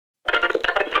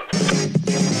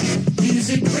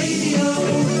Music Radio,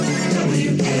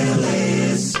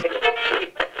 WKLAS.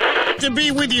 To be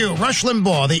with you, Rush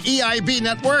Limbaugh, the EIB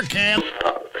Network, and...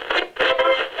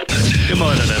 Good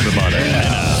morning, everybody.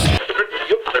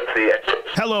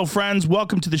 Hello, friends.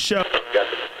 Welcome to the show.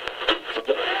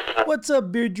 What's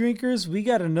up, beer drinkers? We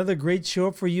got another great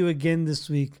show for you again this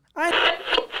week.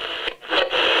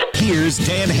 Here's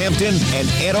Dan Hampton and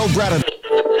Ed O'Brien.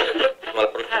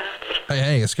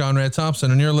 Hey, it's Conrad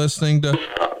Thompson, and you're listening to...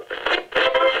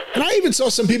 And I even saw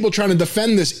some people trying to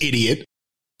defend this idiot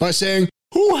by saying,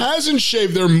 who hasn't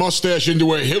shaved their mustache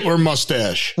into a Hitler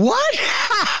mustache? What?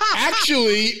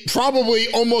 Actually,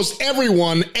 probably almost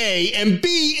everyone, A. And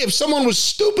B, if someone was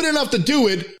stupid enough to do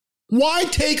it, why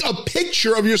take a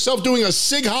picture of yourself doing a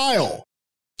Sig Heil?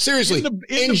 Seriously,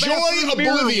 enjoy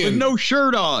Oblivion. With no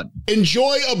shirt on.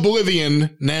 Enjoy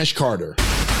Oblivion, Nash Carter.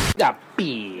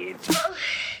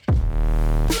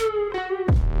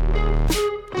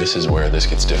 This is where this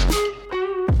gets difficult.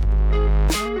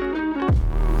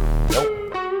 Nope.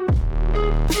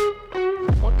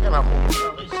 What kind of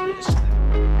hotel is this?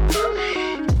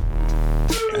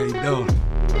 How you doing?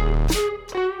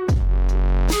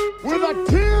 With a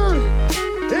tear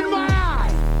in my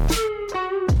eye.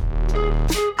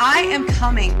 I am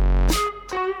coming.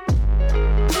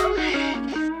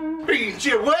 Beat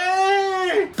your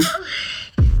way.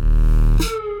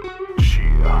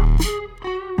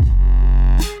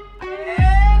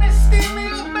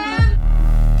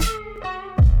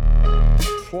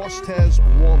 Frost has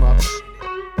walnuts.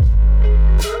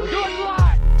 We're doing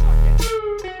live.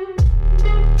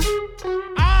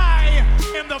 I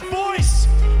am the voice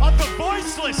of the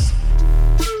voiceless.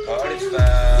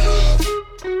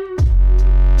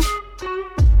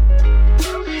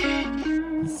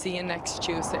 See you next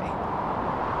Tuesday.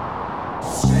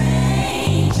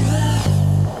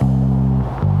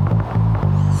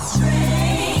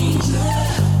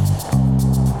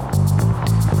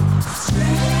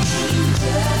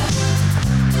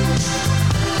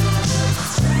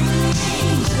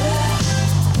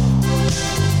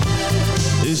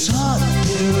 It's hot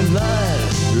here at night,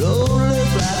 lonely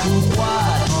black and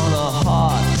white on a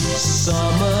hot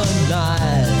summer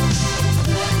night.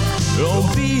 Don't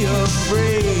be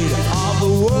afraid of the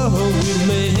world we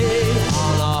made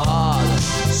on a hot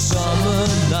summer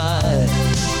night.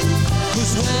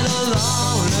 'Cause when a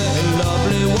lonely and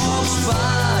lovely walks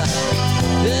by,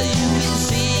 then you can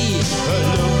see her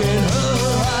look in her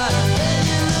eye, and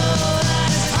you know that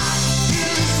it's hot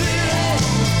in the city,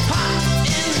 hot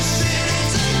in the city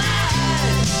tonight.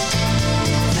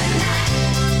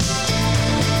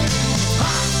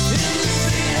 Hot in the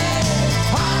city,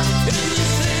 hot in the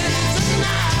city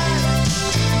tonight.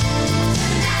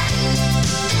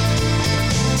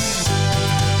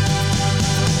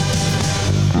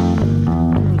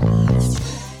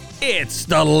 It's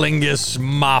the Lingus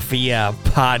Mafia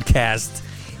podcast.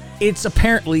 It's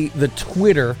apparently the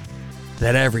Twitter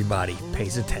that everybody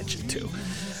pays attention to.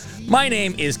 My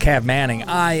name is Cav Manning.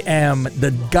 I am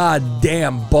the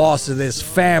goddamn boss of this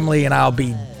family, and I'll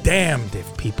be damned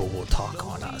if people will talk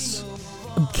on us.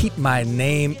 Keep my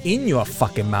name in your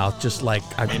fucking mouth, just like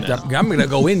I'm going to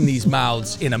go in these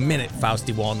mouths in a minute,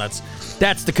 Fausty Walnuts.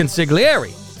 That's the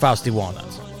consigliere, Fausty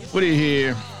Walnuts. What do you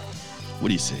hear? What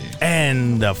do you say?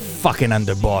 And the fucking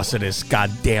underboss of this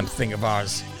goddamn thing of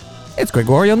ours, it's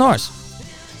Gregorio Norris.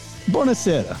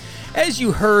 Buonasera. As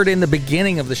you heard in the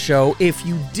beginning of the show, if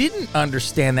you didn't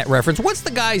understand that reference, what's the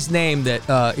guy's name that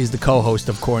is the co-host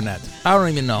of Cornet? I don't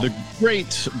even know. The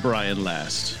great Brian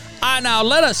Last. Now,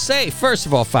 let us say, first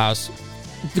of all, Faust,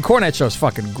 the Cornet show is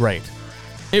fucking great.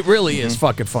 It really is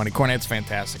fucking funny. Cornet's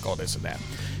fantastic, all this and that.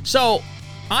 So,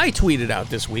 I tweeted out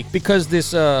this week because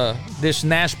this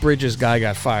Nash Bridges guy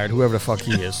got fired, whoever the fuck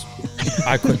he is.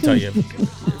 I couldn't tell you.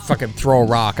 Fucking throw a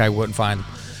rock, I wouldn't find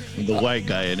him. The white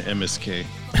guy in MSK.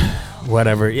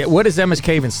 Whatever. Yeah, what does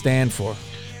MSK even stand for?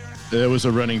 It was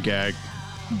a running gag.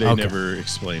 They never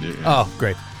explained it. Oh,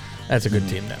 great. That's a good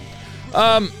team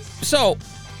then. So,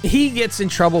 he gets in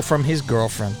trouble from his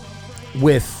girlfriend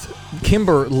with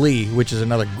Kimber Lee, which is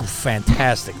another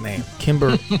fantastic name.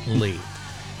 Kimber Lee.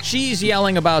 She's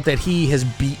yelling about that he has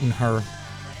beaten her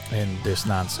and this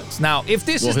nonsense. Now, if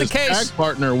this is the case... his tag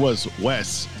partner was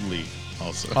Wes Lee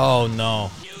also. Oh,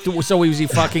 no. So was he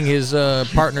fucking his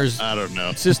partner's I don't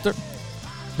know. sister?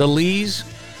 The Lees?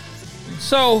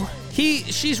 So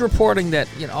she's reporting that,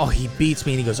 he beats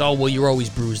me, and he goes, oh, well, you're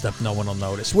always bruised up, no one will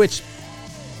notice. Which,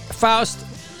 Faust,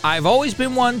 I've always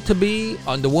been one to be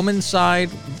on the woman's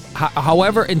side.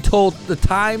 However, until the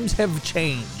times have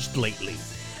changed lately.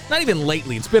 Not even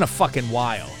lately, it's been a fucking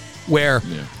while. Where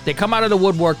they come out of the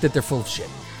woodwork that they're full of shit.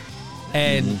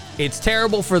 And it's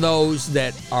terrible for those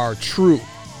that are true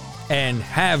and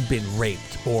have been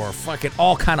raped or fucking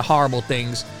all kind of horrible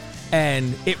things.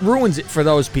 And it ruins it for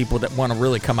those people that want to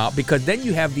really come out, because then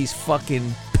you have these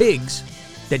fucking pigs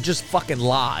that just fucking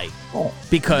lie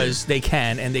because they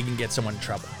can, and they can get someone in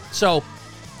trouble. So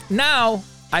now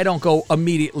I don't go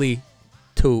immediately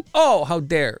to, oh, how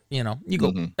dare, you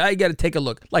go, I got to take a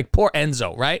look. Like poor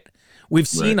Enzo, right? We've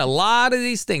seen a lot of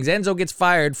these things. Enzo gets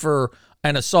fired for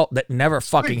an assault that never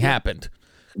fucking happened.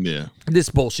 Yeah. This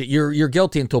bullshit. You're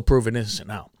guilty until proven innocent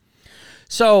now.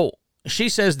 So she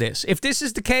says this. If this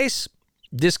is the case,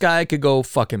 this guy could go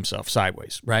fuck himself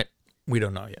sideways, right? We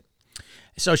don't know yet.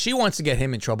 So she wants to get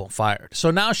him in trouble and fired.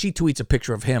 So now she tweets a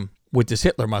picture of him with this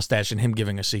Hitler mustache and him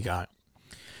giving a cigar.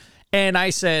 And I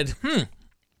said,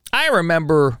 I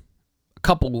remember a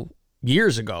couple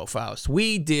years ago, Faust,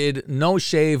 we did No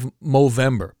Shave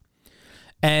Movember.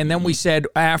 And then we said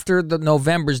after the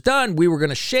November's done, we were going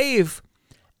to shave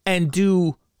and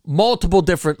do multiple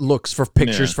different looks for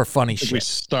pictures for funny shit. We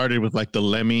started with like the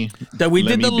Lemmy. We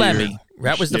did the beard. Lemmy.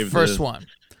 That was the first one.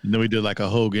 And then we did like a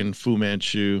Hogan Fu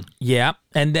Manchu. Yeah.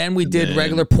 And then we did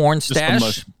regular porn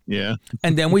stash. Yeah.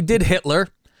 And then we did Hitler.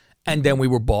 And then we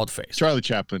were bald-faced. Charlie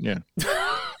Chaplin, yeah.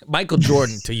 Michael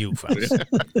Jorden to you, Faust.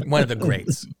 One of the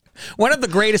greats. One of the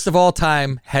greatest of all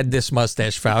time had this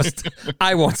mustache, Faust.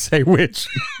 I won't say which.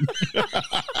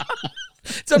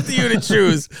 It's up to you to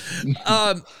choose.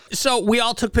 So we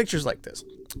all took pictures like this.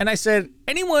 And I said,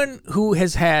 anyone who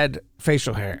has had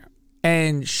facial hair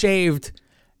and shaved,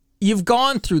 you've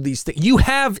gone through these things. You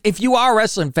have, if you are a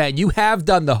wrestling fan, you have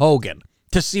done the Hogan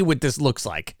to see what this looks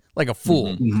like a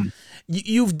fool. Mm-hmm.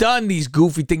 You've done these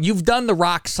goofy things. You've done the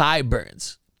Rock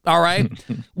sideburns. All right.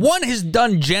 One has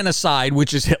done genocide,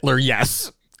 which is Hitler.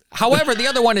 Yes. However, the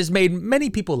other one has made many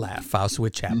people laugh, Faust,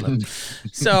 with Chaplin.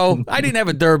 So I didn't have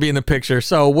a derby in the picture.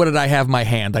 So what did I have in my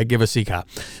hand? I give a Seacock.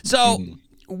 So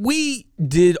we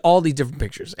did all these different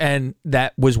pictures, and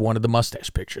that was one of the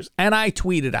mustache pictures. And I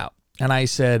tweeted out, and I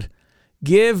said,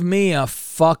 give me a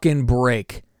fucking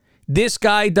break. This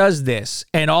guy does this,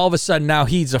 and all of a sudden now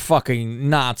he's a fucking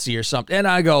Nazi or something. And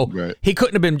I go, he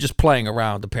couldn't have been just playing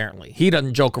around, apparently. He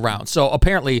doesn't joke around. So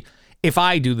apparently, if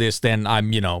I do this, then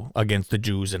I'm, against the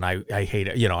Jews, and I hate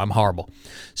it. I'm horrible.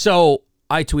 So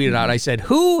I tweeted out, I said,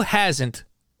 who hasn't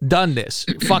done this,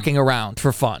 fucking around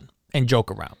for fun and joke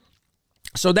around?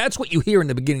 So that's what you hear in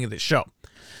the beginning of this show.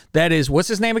 That is, what's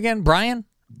his name again? Brian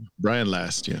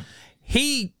Last, yeah.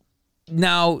 He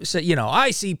now said,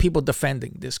 I see people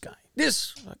defending this guy.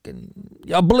 This fucking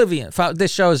Oblivion.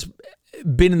 This show has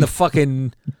been in the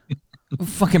fucking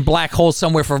black hole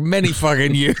somewhere for many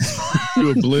fucking years.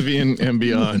 To oblivion and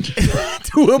beyond.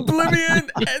 To oblivion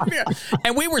and beyond.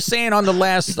 And we were saying on the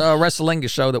last Wrestling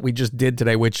show that we just did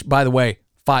today, which, by the way,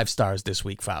 5 stars this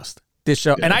week, Faust. This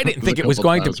show, and I didn't think it was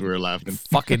going to we were laughing.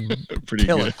 Fucking pretty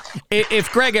kill good. it.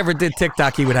 If Greg ever did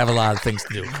TikTok, he would have a lot of things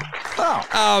to do.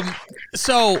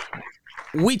 So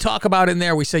we talk about in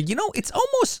there, we say, it's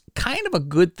almost kind of a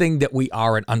good thing that we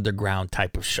are an underground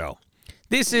type of show.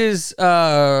 This is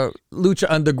Lucha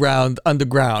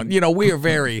Underground. We are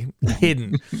very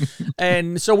hidden.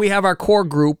 And so we have our core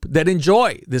group that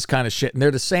enjoy this kind of shit, and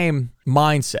they're the same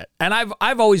mindset. And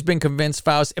I've always been convinced,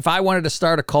 Faust, if I wanted to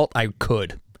start a cult, I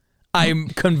could. I'm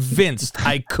convinced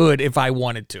I could if I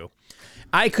wanted to.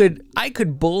 I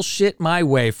could bullshit my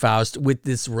way, Faust, with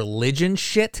this religion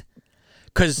shit,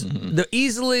 because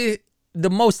the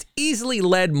most easily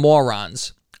led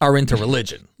morons are into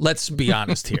religion. Let's be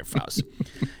honest here, Faust.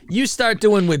 You start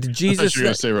doing with Jesus. I thought you were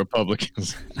going to say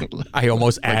Republicans. I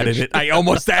almost added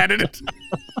it.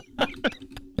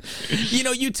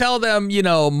 You tell them,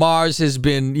 Mars has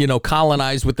been,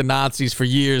 colonized with the Nazis for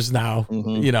years now.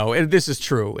 And this is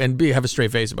true. And have a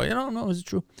straight face about it. No, is it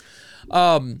true?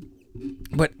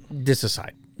 But this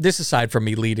aside from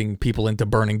me leading people into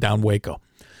burning down Waco.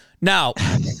 Now,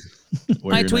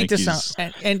 I tweet this out,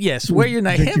 and yes, wear your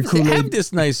Nike. Have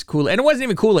this nice Kool-Aid. And it wasn't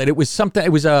even Kool-Aid. It was something.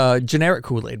 It was a generic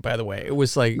Kool-Aid, by the way. It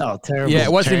was like, terrible. Yeah,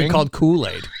 it wasn't Tang? even called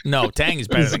Kool-Aid. No, Tang is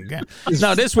better than.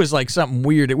 No, this was like something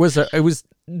weird. It was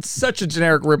such a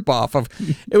generic ripoff of.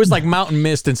 It was like Mountain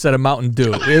Mist instead of Mountain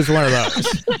Dew. It was one of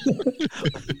those.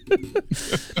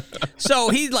 So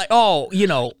he's like,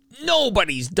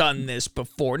 nobody's done this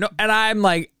before. No, and I'm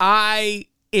like,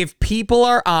 if people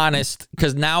are honest,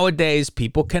 because nowadays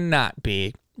people cannot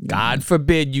be. God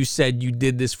forbid you said you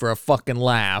did this for a fucking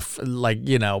laugh. Like,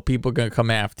 people are going to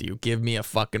come after you. Give me a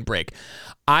fucking break.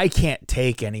 I can't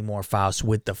take any more, Faust,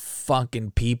 with the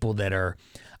fucking people that are,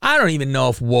 I don't even know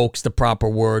if woke's the proper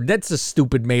word. That's a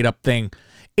stupid made up thing.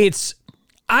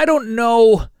 I don't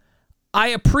know I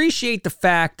appreciate the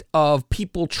fact of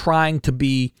people trying to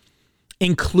be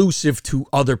inclusive to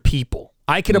other people.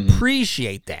 I can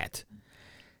appreciate that.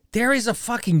 There is a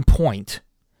fucking point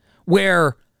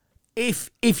where if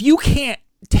you can't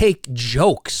take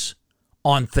jokes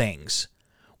on things,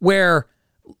 where,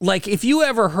 like, if you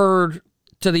ever heard,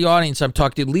 to the audience I'm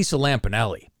talking to, Lisa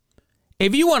Lampanelli,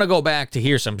 if you want to go back to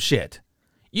hear some shit,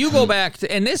 you go back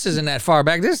to, and this isn't that far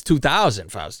back, this is 2000,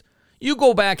 Faust. You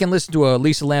go back and listen to a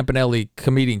Lisa Lampanelli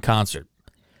comedian concert.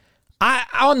 I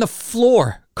on the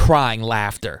floor crying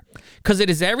laughter, because it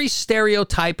is every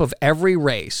stereotype of every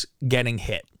race getting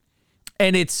hit.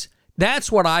 And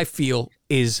that's what I feel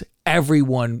is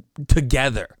everyone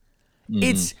together.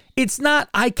 It's not,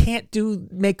 I can't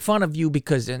make fun of you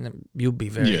because then you'll be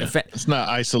very offended. It's not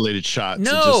isolated shots.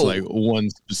 No. It's just like one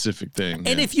specific thing.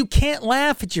 And if you can't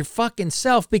laugh at your fucking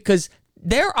self, because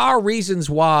there are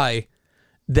reasons why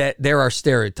that there are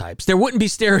stereotypes. There wouldn't be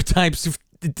stereotypes if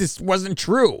this wasn't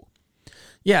true.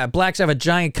 Yeah, blacks have a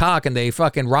giant cock and they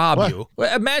fucking rob you.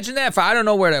 Well, imagine that. I don't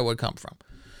know where that would come from.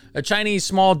 A Chinese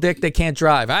small dick that can't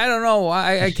drive. I don't know.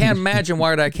 I can't imagine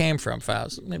where that came from,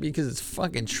 Faust. Maybe because it's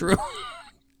fucking true.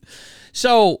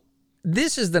 So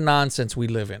this is the nonsense we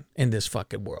live in this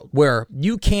fucking world, where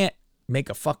you can't make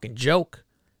a fucking joke.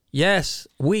 Yes,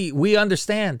 we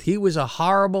understand. He was a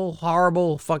horrible,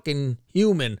 horrible fucking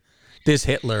human, this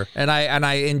Hitler. And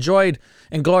I enjoyed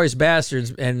Inglourious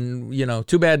Bastards, and, you know,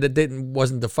 too bad that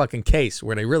wasn't the fucking case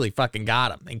where they really fucking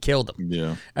got him and killed him.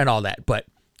 Yeah. And all that. But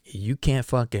you can't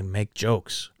fucking make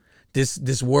jokes.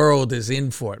 This world is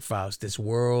in for it, Faust. This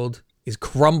world is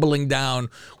crumbling down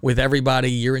with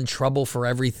everybody. You're in trouble for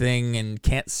everything and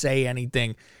can't say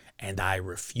anything. And I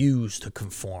refuse to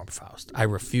conform, Faust. I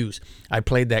refuse. I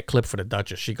played that clip for the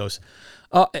Duchess. She goes,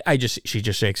 "Oh, she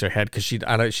just shakes her head because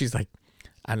she's like,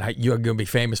 you're gonna be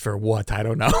famous for what? I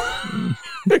don't know."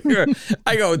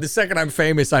 I go, the second I'm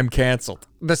famous, I'm canceled.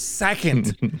 The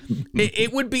second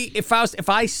it would be if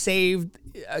I saved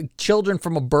children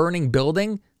from a burning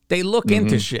building, they look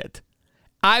into shit.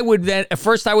 I would then at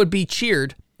first I would be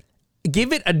cheered.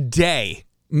 Give it a day,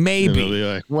 maybe. And they'll be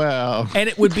like, wow. And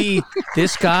it would be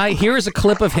this guy. Here is a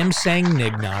clip of him saying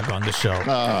 "nignog" on the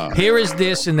show. Here is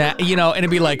this and that, you know, and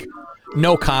it'd be like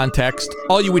no context.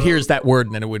 All you would hear is that word,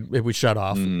 and then it would shut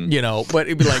off, you know. But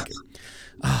it'd be like,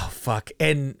 oh fuck,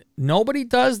 and nobody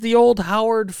does the old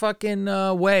Howard fucking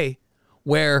way,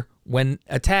 where when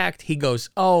attacked, he goes,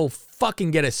 "Oh,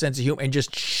 fucking get a sense of humor," and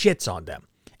just shits on them,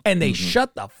 and they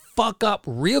shut the fuck up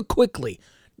real quickly.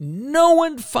 No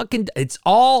one fucking. It's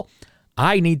all.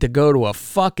 I need to go to a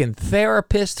fucking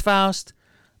therapist, Faust.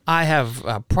 I have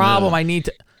a problem. I need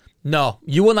to. No,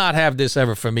 you will not have this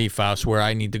ever for me, Faust, where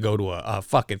I need to go to a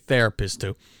fucking therapist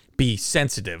to be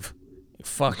sensitive.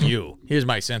 Fuck you. Here's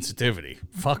my sensitivity.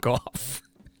 Fuck off.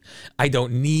 I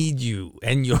don't need you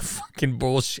and your fucking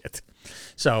bullshit.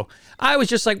 So I was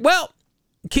just like, well,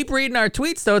 keep reading our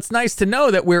tweets, though. It's nice to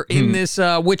know that we're in this,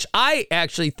 which I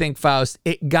actually think, Faust,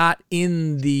 it got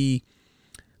in the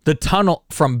tunnel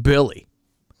from Billy.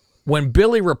 When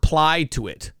Billy replied to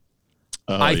it,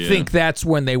 I think that's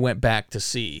when they went back to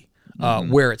see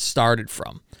where it started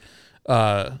from.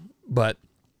 But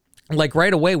like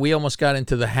right away, we almost got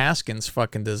into the Haskins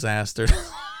fucking disaster.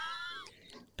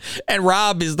 And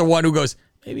Rob is the one who goes,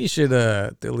 maybe you should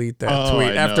delete that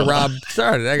tweet after Rob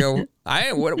started. I go,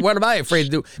 what am I afraid to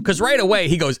do? Because right away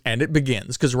he goes, and it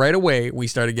begins. Because right away we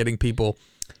started getting people,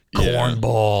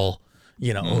 cornball,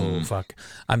 you know, oh, fuck.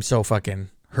 I'm so fucking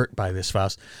hurt by this,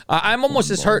 Faust. I'm almost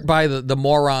as hurt by the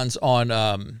morons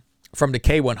on from the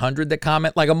K100 that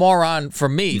comment. Like a moron for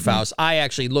me, Faust. I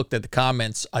actually looked at the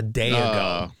comments a day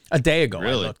ago. A day ago,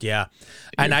 really? I looked,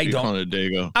 and I don't. A day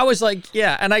ago. I was like,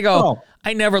 and I go,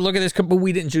 I never look at this, but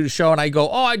we didn't do the show, and I go,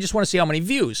 I just want to see how many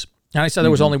views. And I said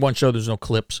there was only one show, there's no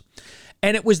clips,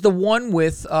 and it was the one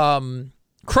with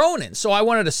Cronin. So I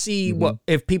wanted to see what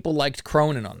if people liked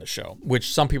Cronin on the show,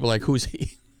 which some people are like, who's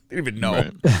he? They didn't even know.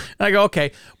 Right. And I go,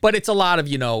 okay, but it's a lot of,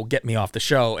 get me off the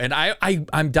show. And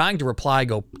I'm dying to reply,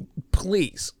 go,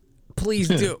 please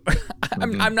do.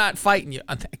 I'm not fighting you.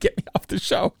 Get me off the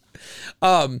show.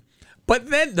 But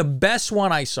then the best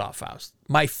one I saw, Faust,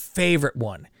 my favorite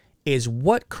one, is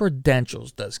what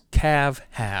credentials does Cav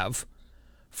have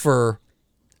for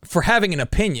having an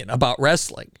opinion about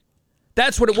wrestling?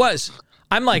 That's what it was.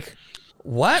 I'm like,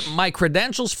 what? My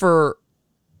credentials for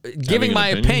giving my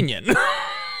opinion?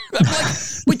 I'm like,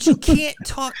 but you can't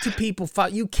talk to people.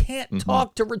 You can't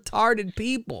talk to retarded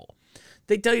people.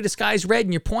 They tell you the sky's red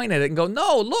and you point at it and go,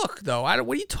 no, look, though. What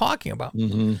are you talking about?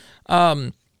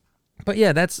 But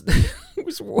yeah, that's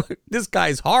this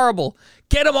guy's horrible.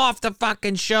 Get him off the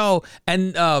fucking show.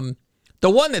 And The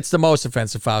one that's the most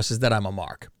offensive, Faust, is that I'm a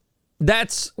mark.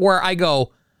 That's where I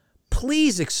go,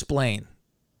 please explain.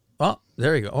 Oh,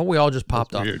 there you go. Oh, we all just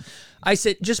popped off. I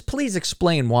said, just please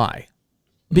explain why.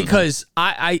 Because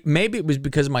I maybe it was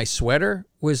because my sweater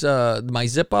was my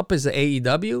zip up is the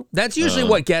AEW. That's usually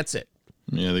what gets it.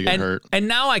 Yeah, they get hurt. And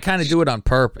now I kind of do it on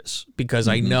purpose because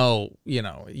I know,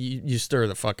 you stir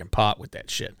the fucking pot with that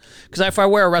shit. Because if I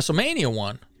wear a WrestleMania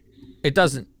one, it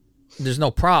doesn't. There's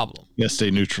no problem. Yeah,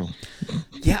 stay neutral.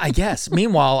 Yeah, I guess.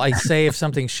 Meanwhile, I say if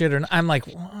something's shit or not, I'm like,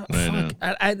 what, fuck.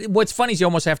 What's funny is you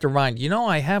almost have to remind,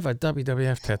 I have a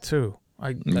WWF tattoo.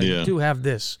 I do have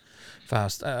this,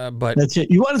 Faust. But that's it.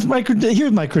 You want here's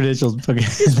my credentials. Okay.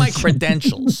 Here's my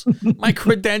credentials. My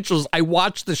credentials. I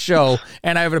watch the show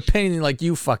and I have an opinion like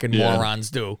you fucking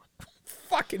morons do.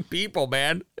 Fucking people,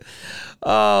 man.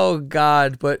 Oh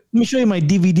God! But let me show you my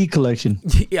DVD collection.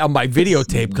 Yeah, my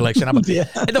videotape collection. And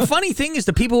the funny thing is,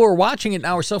 the people who are watching it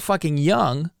now are so fucking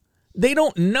young. They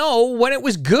don't know when it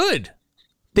was good.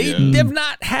 They've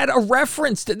not had a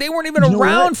reference. They weren't even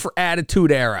around for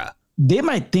Attitude Era. They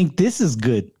might think this is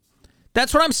good.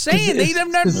 That's what I'm saying. They have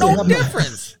no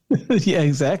difference. Yeah,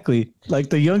 exactly. Like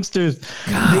the youngsters,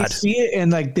 they see it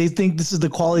and like they think this is the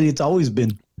quality it's always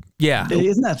been. Yeah.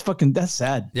 Isn't that that's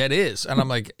sad? That is. And I'm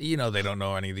like, they don't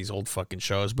know any of these old fucking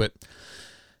shows. But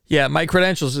yeah, my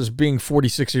credentials is being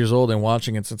 46 years old and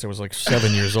watching it since I was like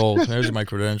 7 years old. There's my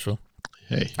credential.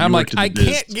 Hey, I'm like, I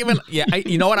can't give an. Yeah,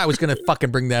 you know what? I was going to fucking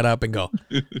bring that up and go,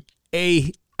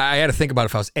 I had to think about it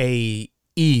if I was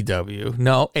AEW.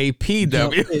 No,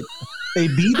 APW.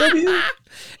 ABW?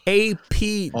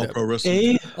 AP. All Pro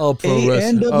Wrestling. All Pro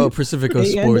Wrestling. Oh, Pacifico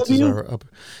Sports is up.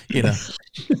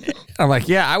 I'm like,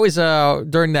 yeah, I was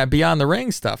during that Beyond the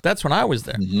Ring stuff. That's when I was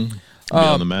there.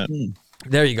 Beyond the mat.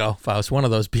 There you go, Faust. One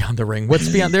of those Beyond the Ring. What's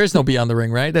Beyond? There's no Beyond the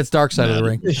Ring, right? That's Dark Side of the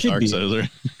Ring. Dark Side of the Ring.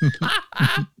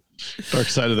 Dark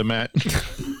Side of the mat.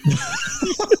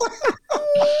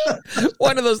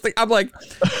 One of those things. I'm like,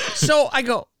 so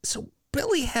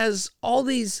Billy has all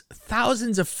these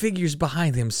thousands of figures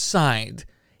behind him signed.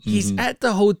 He's at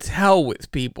the hotel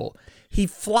with people. He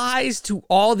flies to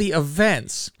all the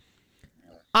events.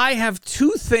 I have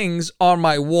two things on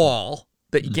my wall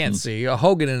that you can't see, a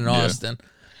Hogan and an Austin.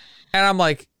 And I'm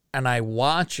like, and I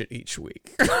watch it each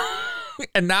week.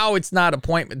 And now it's not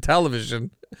appointment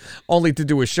television only to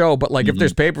do a show. But like if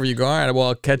there's pay-per-view, you go, all right, well,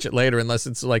 I'll catch it later unless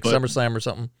it's like SummerSlam or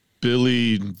something.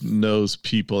 Billy knows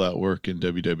people that work in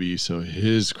WWE, so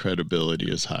his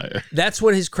credibility is higher. That's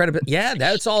what his credibility. Yeah,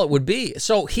 that's all it would be.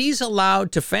 So he's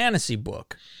allowed to fantasy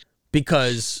book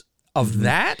because of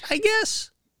that, I guess.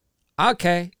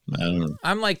 Okay. I don't know.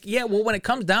 I'm like, yeah. Well, when it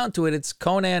comes down to it, it's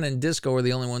Conan and Disco are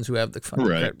the only ones who have the fucking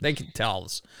credit. They can tell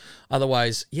us.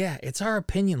 Otherwise, yeah, it's our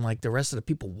opinion. Like the rest of the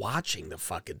people watching the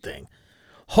fucking thing.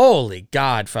 Holy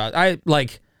God, I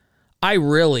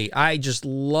just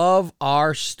love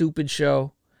our stupid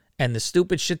show and the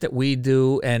stupid shit that we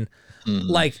do. And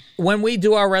like when we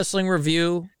do our wrestling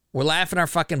review, we're laughing our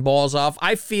fucking balls off.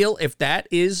 I feel if that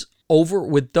is over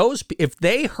with those, if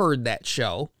they heard that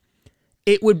show,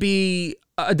 it would be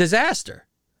a disaster.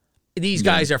 These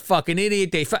guys are fucking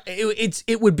idiot.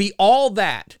 It would be all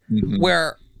that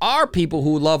where our people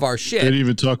who love our shit. They didn't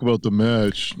even talk about the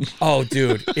match. Oh,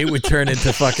 dude, it would turn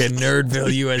into fucking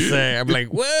Nerdville, USA. I'm like,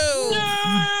 whoa.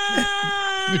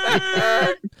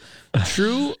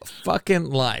 True fucking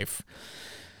life.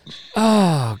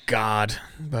 Oh, God.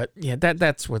 But yeah,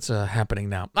 that's what's happening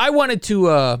now. I wanted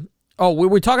to, we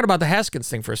were talking about the Haskins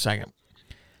thing for a second.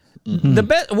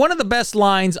 One of the best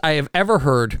lines I have ever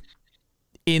heard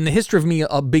in the history of me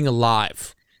being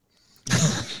alive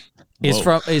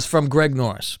is from Greg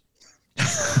Norris.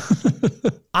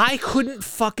 I couldn't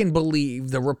fucking believe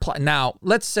the reply. Now,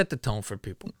 let's set the tone for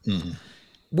people.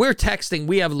 We're texting.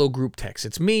 We have a little group text.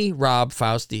 It's me, Rob,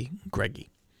 Fausti,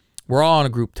 Greggy. We're all on a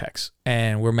group text,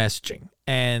 and we're messaging.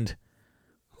 And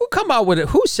who come out with it?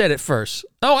 Who said it first?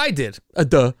 Oh, I did.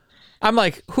 Duh. I'm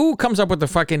like, who comes up with the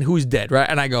fucking who's dead, right?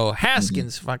 And I go,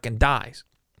 Haskins fucking dies.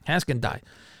 Haskins died.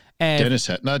 And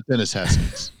not Dennis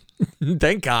Haskins.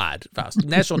 Thank God, Faust,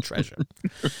 national treasure.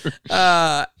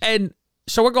 And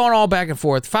so we're going all back and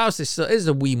forth. Faust is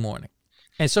a wee morning,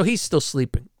 and so he's still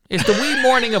sleeping. It's the wee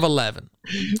morning of 11.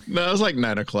 No, it was like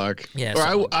 9 o'clock. Yeah,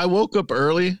 or I woke up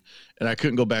early and I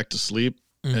couldn't go back to sleep,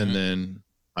 and then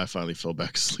I finally fell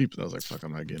back asleep, and I was like, "Fuck,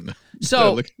 I'm not getting that."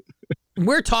 So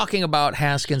we're talking about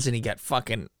Haskins, and he got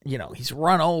fucking, he's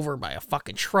run over by a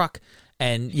fucking truck,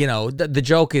 and the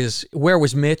joke is, where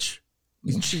was Mitch?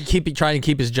 Trying to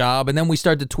keep his job. And then we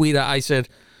start to tweet. I said,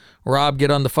 Rob, get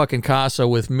on the fucking Casa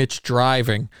with Mitch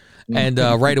driving. and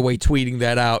right away tweeting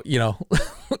that out. You know,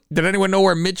 did anyone know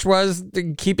where Mitch was?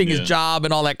 Keeping his job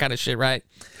and all that kind of shit, right?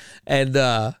 And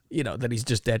you know that he's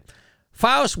just dead.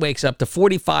 Faust wakes up to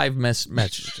 45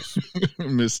 messages.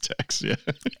 Missed text, yeah.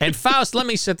 And Faust, let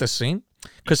me set the scene,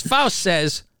 because Faust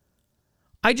says,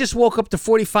 "I just woke up to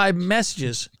 45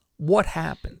 messages. What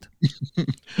happened?"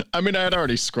 I mean, I had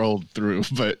already scrolled through,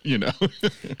 but you know,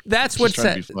 that's what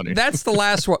said. That's the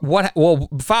last one. Well,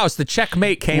 Faust, the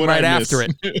checkmate came right after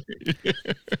it,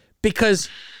 because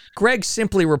Greg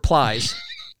simply replies,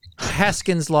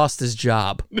 "Haskins lost his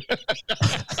job."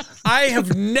 I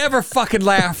have never fucking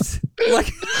laughed.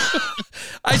 Like,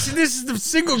 I said, this is the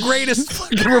single greatest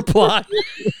fucking reply.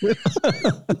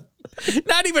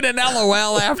 Not even an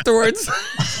LOL afterwards.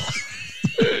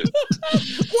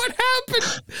 What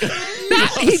happened?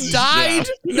 He died.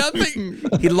 Nothing.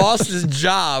 He lost his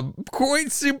job.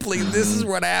 Quite simply, this is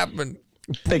what happened.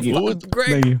 Thank you. Great.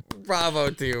 Thank you. Bravo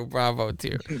to you. Bravo to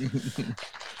you.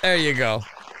 There you go.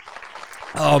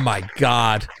 Oh my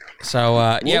God. So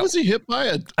what was he hit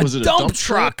by? Was it a dump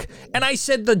truck? And I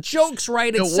said the joke's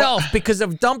right itself because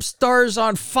of dump stars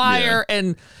on fire,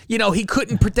 and you know he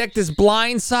couldn't protect his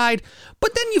blind side.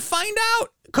 But then you find out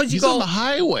because you go on the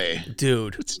highway,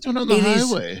 dude. What's he doing on the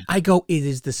highway? I go, it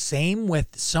is the same with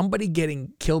somebody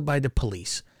getting killed by the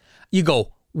police. You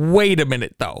go, wait a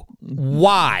minute though,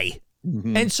 why?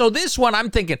 And so this one, I'm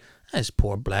thinking, this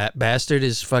poor bastard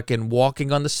is fucking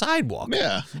walking on the sidewalk.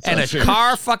 Yeah. And a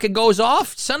car fucking goes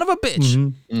off. Son of a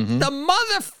bitch. The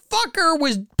motherfucker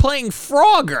was playing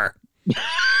Frogger.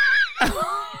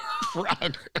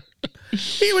 Frogger.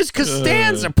 He was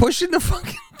Costanza pushing the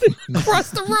fucking thing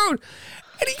across the road.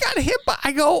 And he got hit by,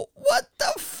 I go, what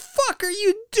the fuck are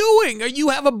you doing? Are you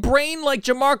have a brain like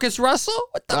Jamarcus Russell?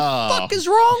 What the fuck is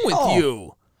wrong with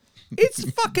you? It's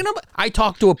fucking. I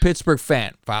talked to a Pittsburgh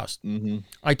fan, Faust.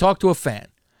 I talked to a fan.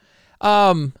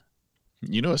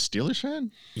 You know a Steelers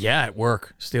fan? Yeah, at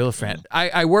work, Steelers fan.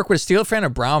 I work with a Steelers fan, and a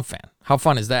Brown fan. How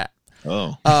fun is that?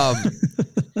 Oh.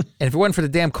 And if it wasn't for the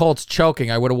damn Colts choking,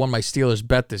 I would have won my Steelers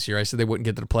bet this year. I said they wouldn't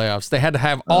get to the playoffs. They had to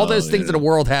have all those things in the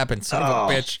world happen. Son of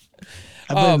a bitch.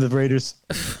 I blame the Raiders.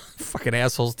 Fucking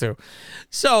assholes too.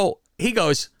 So he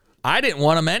goes, I didn't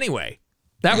want him anyway.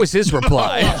 That was his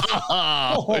reply.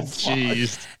 Oh,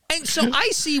 jeez. And so I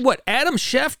see what Adam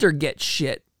Schefter gets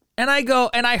shit. And I go,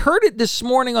 and I heard it this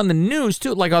morning on the news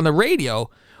too, like on the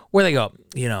radio, where they go,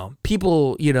 you know,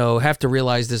 people, you know, have to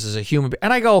realize this is a human.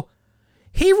 And I go,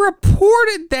 he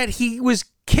reported that he was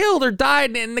killed or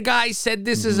died, and the guy said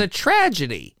this is a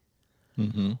tragedy.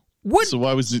 What? So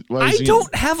why was it? I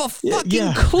don't have a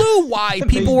fucking clue why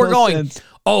people were going,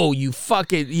 oh, you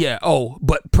fucking, oh,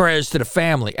 but prayers to the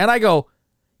family. And I go,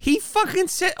 he fucking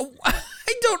said,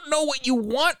 I don't know what you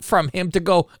want from him to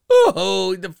go,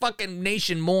 oh, the fucking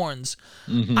nation mourns.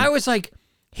 I was like,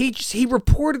 he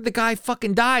reported the guy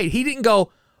fucking died. He didn't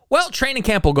go, well, training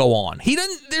camp will go on. He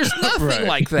didn't, there's nothing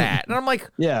like that. And I'm like,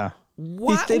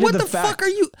 what the fuck are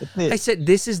you? I said,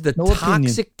 this is the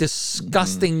toxic,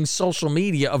 disgusting social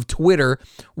media of Twitter,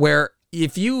 where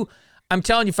I'm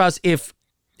telling you, Faust, if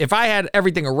I had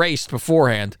everything erased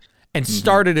beforehand and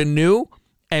started anew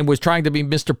and was trying to be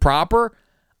Mr. Proper,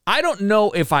 I don't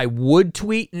know if I would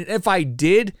tweet. And if I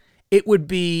did, it would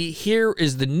be, here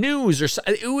is the news, or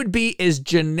it would be as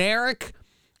generic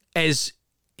as,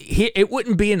 it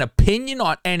wouldn't be an opinion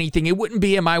on anything. It wouldn't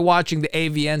be, am I watching the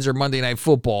AVNs or Monday Night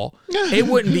Football? It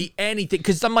wouldn't be anything.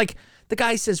 Because I'm like, the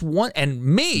guy says one, and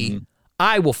me,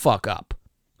 I will fuck up.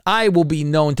 I will be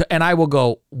known to, and I will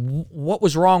go, what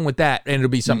was wrong with that? And it'll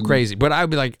be something crazy. But I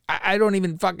would be like, I don't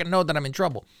even fucking know that I'm in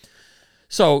trouble.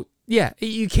 So, yeah,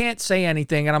 you can't say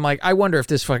anything. And I'm like, I wonder if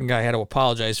this fucking guy had to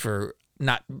apologize for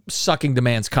not sucking the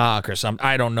man's cock or something.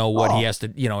 I don't know what he has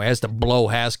to, has to blow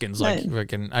Haskins. Like,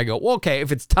 fucking, I go, well, okay,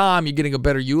 if it's Tom, you're getting a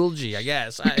better eulogy, I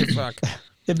guess. Fuck.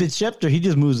 If it's Schefter, he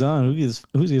just moves on. Who's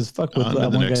he fuck with the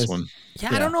next one?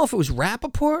 Yeah, I don't know if it was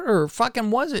Rappaport or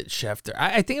fucking was it Schefter.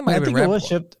 I think it might have been Rappaport. I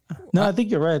think it was Schefter. No, I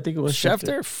think you're right. I think it was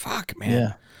Schefter. Fuck, man.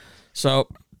 Yeah. So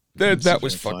that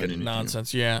was fucking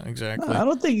nonsense. Yeah, exactly. I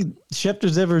don't think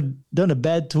Schefter's ever done a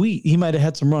bad tweet. He might have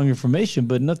had some wrong information,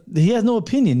 but he has no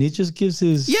opinion. He just gives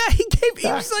his. Yeah, he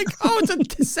was like, oh,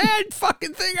 it's a sad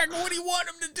fucking thing. I go, what do you want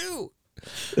him to do?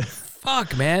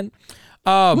 Fuck, man.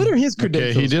 What are his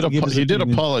credentials? Okay, he did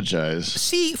apologize.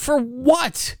 See, for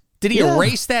what? Did he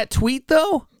erase that tweet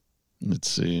though? Let's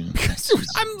see.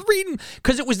 I'm reading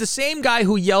because it was the same guy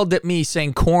who yelled at me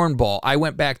saying cornball. I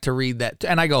went back to read that,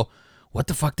 and I go, what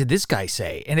the fuck did this guy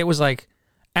say? And it was like,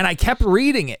 and I kept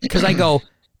reading it because I go,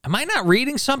 am I not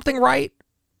reading something right?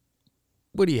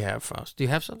 What do you have, Faust? Do you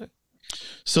have something?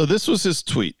 So this was his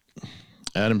tweet,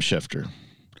 Adam Schefter.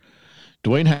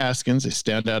 Dwayne Haskins, a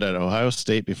standout at Ohio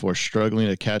State before struggling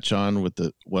to catch on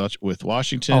with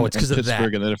Washington and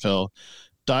Pittsburgh in the NFL,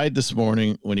 died this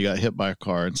morning when he got hit by a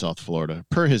car in South Florida.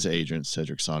 Per his agent,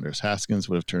 Cedric Saunders, Haskins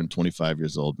would have turned 25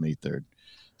 years old May 3rd.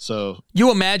 So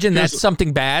you imagine that's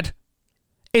something bad?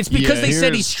 It's because they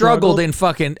said he struggled in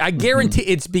fucking. I guarantee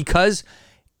it's because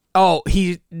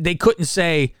they couldn't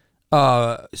say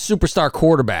superstar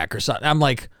quarterback or something. I'm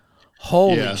like,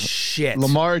 holy shit.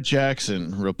 Lamar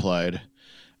Jackson replied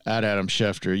at Adam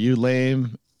Schefter, "You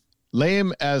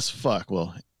lame as fuck."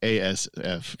 Well,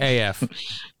 ASF. AF.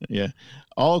 Yeah.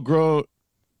 All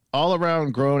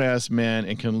around grown ass man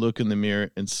and can look in the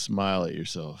mirror and smile at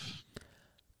yourself.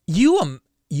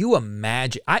 You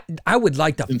imagine? I would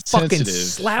like to fucking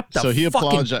slap the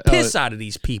fucking piss out of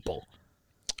these people.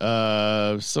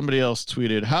 Somebody else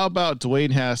tweeted, "How about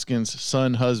Dwayne Haskins'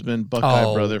 son, husband,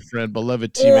 Buckeye brother, friend,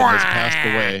 beloved teammate has passed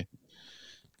away."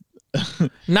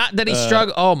 Not that he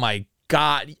struggled. Oh my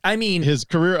God! I mean, his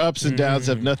career ups and downs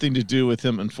have nothing to do with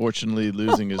him. Unfortunately,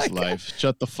 losing his life. God.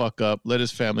 Shut the fuck up. Let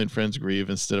his family and friends grieve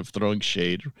instead of throwing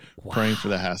shade. Wow. Praying for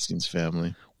the Haskins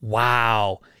family.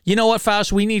 Wow. You know what,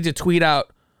 Faust? We need to tweet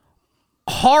out.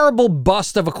 Horrible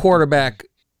bust of a quarterback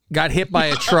got hit by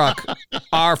a truck.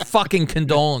 Our fucking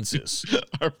condolences.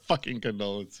 Our fucking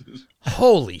condolences.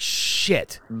 Holy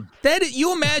shit.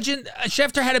 You imagine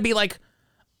Schefter had to be like,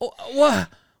 what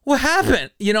happened?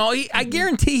 You know, I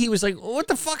guarantee he was like, what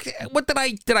the fuck? What did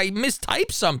I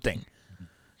mistype something?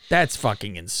 That's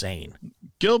fucking insane.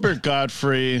 Gilbert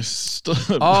Godfrey,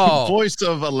 voice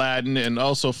of Aladdin, and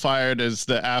also fired as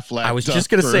the Aflac. I was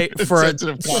just going to say, for a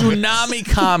tsunami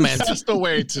comment. Just a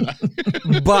way tonight.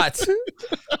 But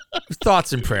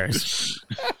thoughts and prayers.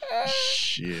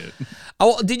 Shit.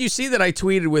 Oh, did you see that I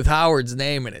tweeted with Howard's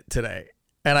name in it today?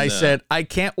 And I said, I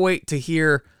can't wait to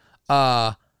hear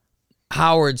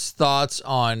Howard's thoughts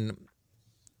on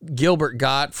Gilbert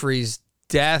Godfrey's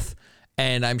death.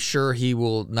 And I'm sure he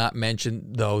will not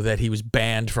mention, though, that he was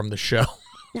banned from the show.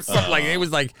 Like it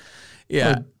was like,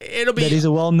 it'll be. That he's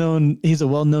a well-known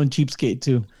cheapskate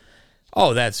too.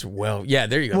 Oh, there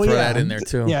you go. Throw that in there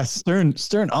too. Yeah,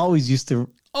 Stern always used to.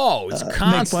 Oh, it's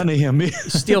constant. Make fun of him.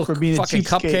 Steal for being fucking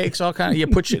cupcakes, all kind of. You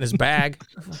put shit in his bag,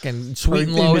 fucking sweet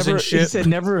and lows and shit. He said,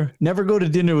 "Never go to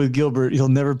dinner with Gilbert. He'll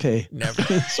never pay." Never.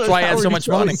 That's why I had so much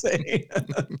money.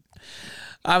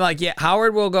 I'm like, yeah,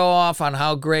 Howard will go off on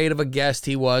how great of a guest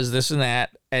he was, this and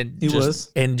that. And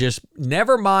just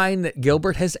never mind that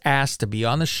Gilbert has asked to be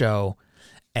on the show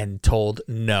and told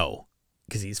no,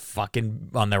 because he's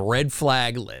fucking on the red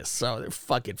flag list. So they're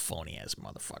fucking phony ass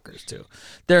motherfuckers too.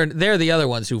 They're the other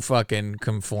ones who fucking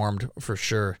conformed for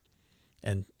sure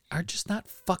and are just not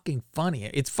fucking funny.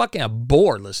 It's fucking a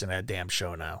bore listening to that damn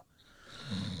show now.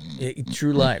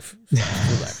 True life.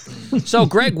 So,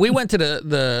 Greg, we went to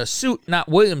the Suit Not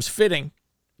Williams fitting.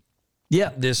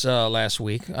 Yeah. This last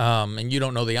week, and you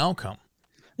don't know the outcome.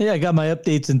 Yeah, I got my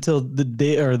updates until the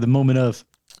day or the moment of.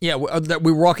 Yeah,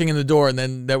 we were walking in the door, and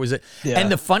then that was it. Yeah.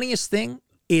 And the funniest thing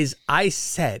is, I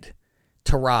said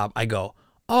to Rob, I go,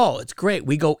 "Oh, it's great.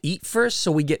 We go eat first,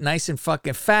 so we get nice and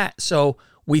fucking fat, so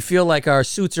we feel like our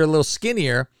suits are a little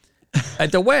skinnier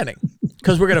at the wedding."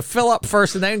 Because we're going to fill up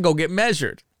first and then go get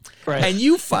measured. Right. And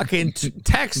you fucking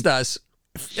text us,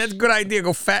 "That's a good idea,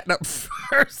 go fatten up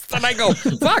first." And I go,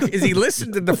 fuck, is he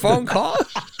listening to the phone call?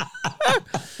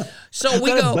 So we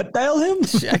go, butt dial him?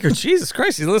 I go, Jesus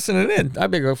Christ, he's listening in. I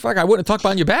go, fuck, I wouldn't have talked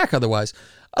behind your back otherwise.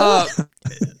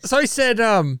 So he said,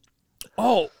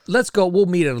 let's go, we'll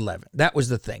meet at 11. That was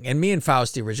the thing. And me and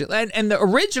Faust originally, and the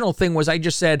original thing was I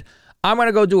just said, I'm going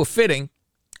to go do a fitting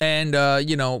and,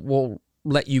 we'll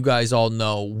let you guys all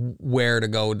know where to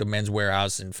go to Men's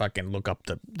Warehouse and fucking look up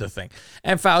the thing.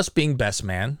 And Faust being best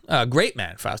man, great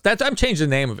man, Faust. I'm changing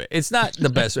the name of it. It's not the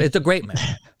best. It's a great man.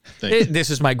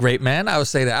 This is my great man. I would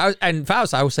say that. And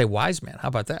Faust, I would say wise man. How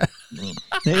about that?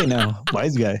 Hey, now,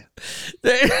 wise guy.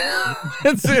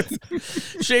 That's it.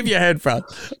 Shave your head,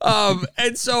 Faust.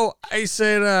 And so I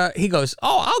said, he goes,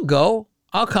 I'll go.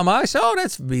 I'll come out. I said,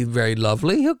 that's be very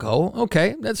lovely. He'll go.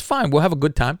 Okay, that's fine. We'll have a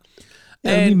good time.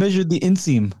 And we measured the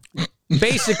inseam.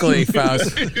 Basically,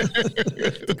 Faust.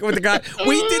 With the guy,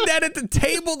 we did that at the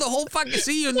table. The whole fucking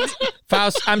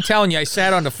Faust, I'm telling you, I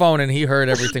sat on the phone and he heard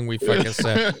everything we fucking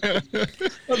said.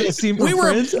 We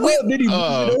were friends. Then he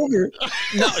moved it over.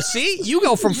 No, see, you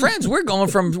go from Friends. We're going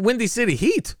from Windy City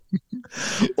Heat.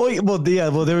 Well,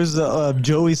 there was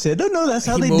Joey said, no, that's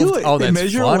how they do it. They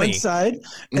measure one side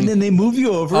and then they move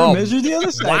you over and measure the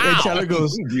other side. Wow. And Chandler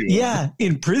goes, yeah,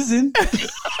 in prison.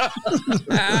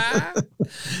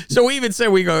 So we even said,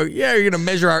 we go, yeah, you're gonna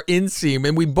measure our inseam,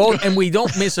 and we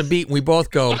don't miss a beat. And we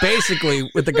both go, basically,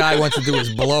 what the guy wants to do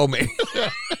is blow me.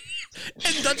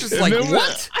 And Duchess is like,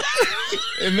 what?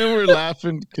 And then we're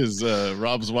laughing because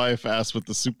Rob's wife asked what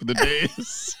the soup of the day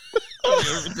is.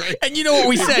 And you know what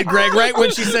we said, Greg, right?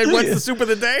 When she said, what's the soup of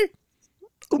the day?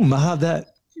 Oh, how that?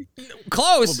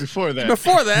 Close. Well,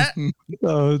 before that.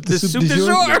 The soup du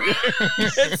jour.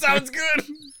 It sounds good.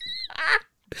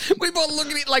 We both look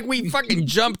at it like we fucking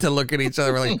jumped to look at each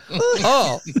other. We're like,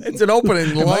 oh, it's an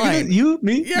opening line. You,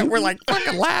 me? Yeah, you? we're like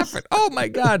fucking laughing. Oh my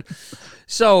God.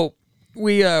 So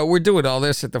we're doing all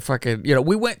this at the fucking,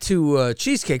 we went to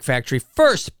Cheesecake Factory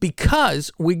first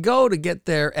because we go to get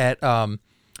there at,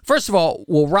 first of all,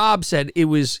 Rob said he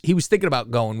was thinking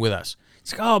about going with us.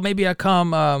 He's like, oh, maybe I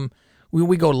come,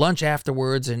 we go to lunch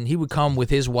afterwards, and he would come with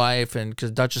his wife, and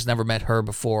because Duchess never met her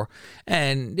before,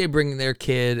 and they bring their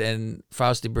kid, and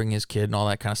Fausti bring his kid, and all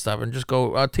that kind of stuff, and just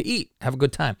go to eat, have a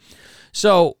good time.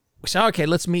 So we said, okay,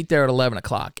 let's meet there at 11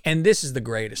 o'clock. And this is the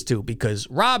greatest, too, because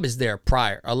Rob is there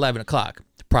prior, 11 o'clock,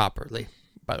 properly,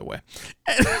 by the way.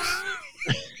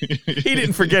 He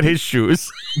didn't forget his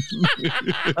shoes.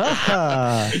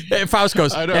 And Faust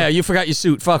goes, yeah, you forgot your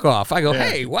suit. Fuck off. I go,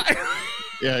 hey, what?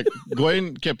 Yeah,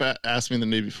 Gwen kept asking me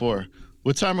the day before,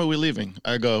 what time are we leaving?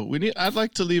 I go, I'd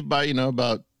like to leave by,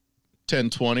 about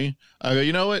 10:20. I go,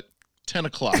 you know what? 10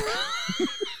 o'clock.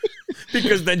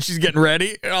 Because then she's getting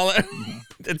ready and all that.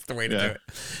 That's the way to do it.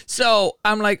 So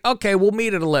I'm like, okay, we'll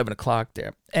meet at 11 o'clock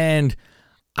there. And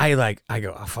I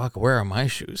go, oh, fuck, where are my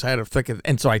shoes? I had to think of,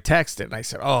 and so I texted and I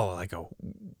said, oh, like a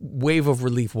wave of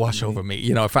relief wash over me.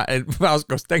 If I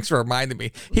goes, thanks for reminding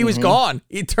me. He was gone.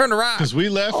 He turned around. Because we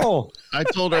left. Oh. I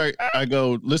told her, I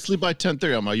go, let's leave by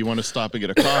 10:30. I'm like, you want to stop and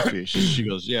get a coffee? She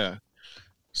goes, yeah.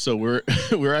 So we're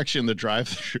actually in the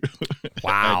drive-thru.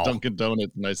 Wow. At Dunkin'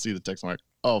 Donuts, and I see the text mark.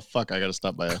 Oh, fuck, I got to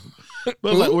stop by.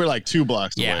 But we're like 2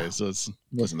 blocks away, so it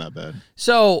wasn't that bad.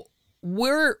 So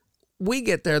we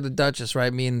get there, the Duchess,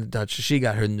 right? Me and the Duchess, she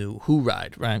got her new Who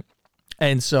ride, right?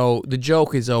 And so the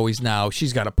joke is always now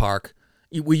she's got to park.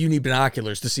 You need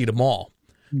binoculars to see the mall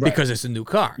because it's a new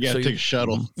car. Yeah, so take a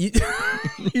shuttle. You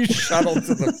shuttle to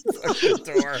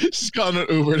the door. She's calling an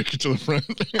Uber to get to the front.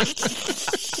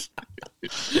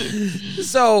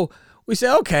 So we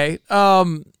say, okay.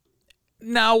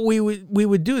 Now we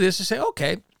would do this and say,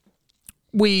 okay,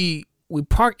 we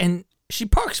park, and she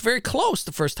parks very close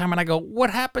the first time, and I go,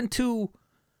 what happened to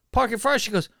parking first?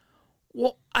 She goes,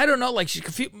 well, I don't know, like she's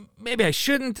confused. Maybe I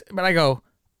shouldn't, but I go,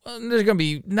 well, there's gonna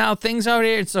be now things out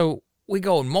here, and so we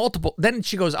go in multiple. Then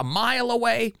she goes a mile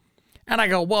away, and I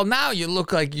go, well, now you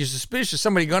look like you're suspicious.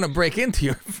 Somebody gonna break into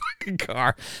your fucking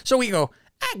car. So we go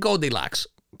at Goldilocks.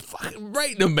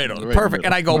 Right in the middle. Right perfect.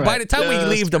 And I go, by the time we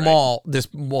leave the great. mall,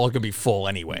 this mall is going to be full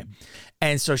anyway.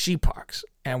 And so she parks,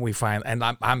 and we find, and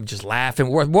I'm just laughing.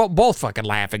 We're both fucking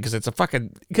laughing because it's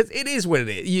because it is what it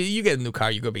is. You get a new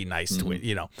car, you're going to be nice to it,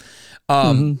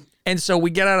 And so we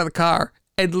get out of the car,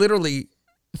 and literally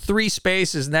 3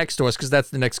 spaces next to us, because that's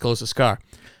the next closest car,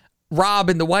 Rob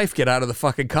and the wife get out of the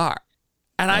fucking car.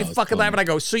 And I fucking laugh, and I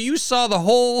go, so you saw the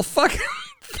whole fucking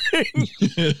thing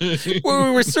when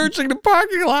we were searching the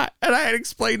parking lot, and I had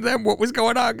explained to them what was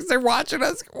going on because they're watching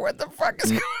us. What the fuck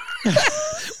is going on?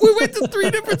 We went to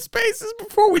 3 different spaces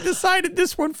before we decided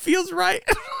this one feels right.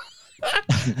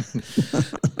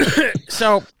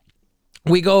 So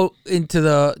we go into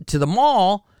the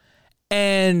mall,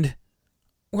 and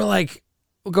we're like,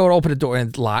 we'll go to open the door, and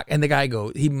it's locked, and the guy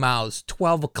he mouths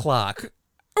 12 o'clock.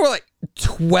 We're like,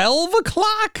 12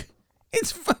 o'clock?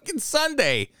 It's fucking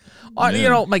Sunday.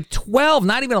 Like 12,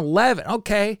 not even 11.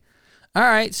 Okay. All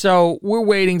right. So we're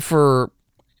waiting for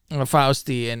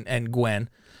Fausti and Gwen.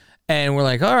 And we're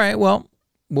like, all right, well,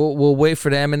 we'll wait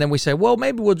for them. And then we say, well,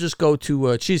 maybe we'll just go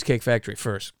to Cheesecake Factory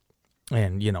first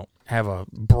and, have a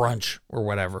brunch or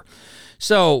whatever.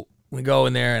 So we go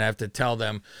in there, and I have to tell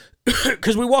them,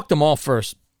 because we walked them all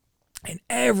first. And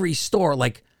every store,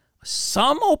 like,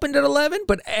 some opened at 11,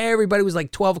 but everybody was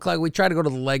like 12 o'clock. We tried to go to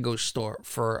the Lego store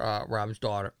for Rob's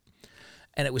daughter.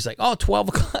 And it was like, 12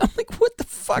 o'clock. I'm like, what the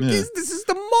fuck is this? Is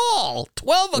the mall.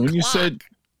 12 o'clock. When you said,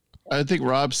 I think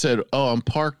Rob said, I'm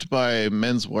parked by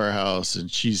Men's Warehouse and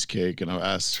Cheesecake. And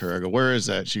I asked her, I go, where is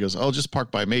that? She goes, just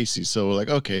park by Macy's. So we're like,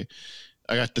 okay.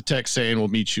 I got the text saying we'll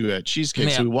meet you at Cheesecake.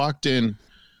 Yeah. So we walked in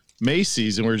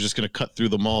Macy's, and we were just going to cut through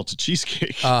the mall to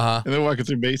Cheesecake. And then walking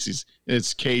through Macy's, and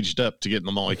it's caged up to get in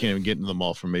the mall. I can't even get into the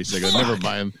mall from Macy's. I go, never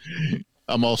mind.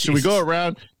 I'm all, should we go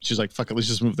around? She's like, fuck it, let's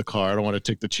just move the car. I don't want to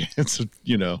take the chance of,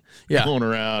 going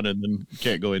around and then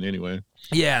can't go in anyway.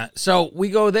 Yeah. So we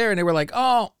go there, and they were like,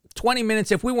 20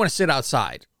 minutes if we want to sit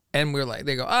outside. And we're like,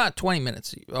 they go, 20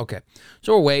 minutes. Okay.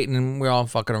 So we're waiting and we're all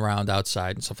fucking around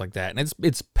outside and stuff like that. And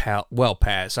it's well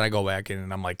past. And I go back in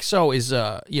and I'm like, so is,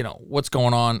 what's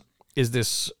going on? Is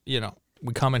this,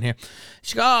 we come in here?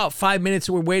 She goes, 5 minutes.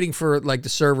 We're waiting for like the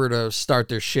server to start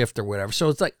their shift or whatever. So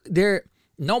it's like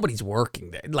nobody's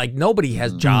working there. Like nobody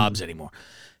has jobs anymore.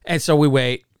 And so we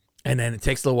wait. And then it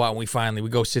takes a little while. And we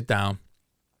go sit down.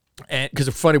 And because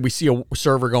it's funny, we see a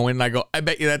server go in and I go, I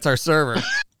bet you that's our server.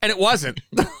 And it wasn't.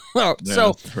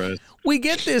 So we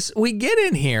get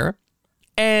in here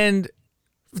and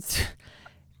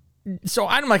so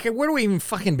I'm like, where do we even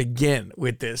fucking begin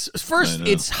with this? First,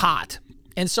 it's hot.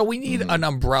 And so we need an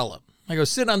umbrella. I go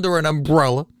sit under an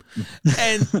umbrella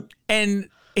and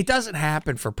it doesn't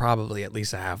happen for probably at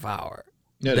least a half hour.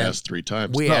 Yeah, it asked 3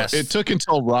 times. It took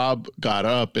until Rob got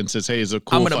up and says, hey, is it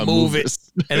cool I'm going to move it?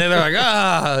 And then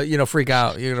they're like, freak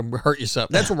out. You're going to hurt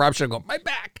yourself. That's where Rob should go, my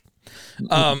back.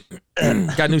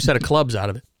 Got a new set of clubs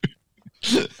out of it.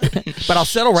 But I'll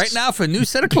settle right now for a new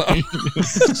set of clubs.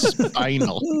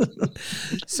 Spinal.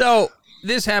 So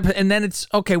this happened, and then it's,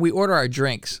 okay, we order our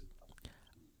drinks.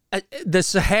 The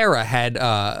Sahara had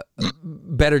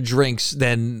better drinks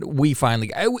than we finally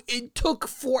got. It took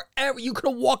forever. You could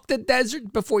have walked the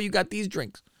desert before you got these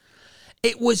drinks.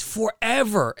 It was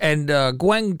forever. And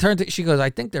Gwen turned to, she goes,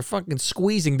 I think they're fucking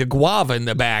squeezing the guava in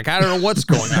the back. I don't know what's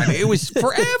going on. It was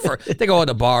forever. They go,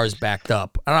 the bar is backed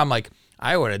up. And I'm like,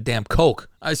 I ordered a damn Coke.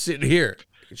 I sit here.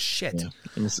 Shit.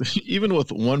 Yeah. Even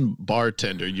with one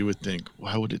bartender, you would think,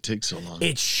 why would it take so long?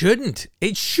 It shouldn't.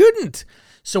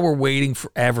 So we're waiting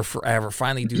forever.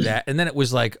 Finally do that. And then it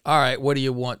was like, all right, what do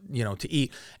you want, to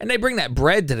eat? And they bring that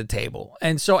bread to the table.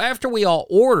 And so after we all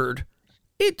ordered,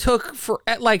 it took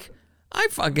I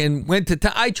fucking went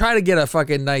to I try to get a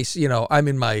fucking nice, I'm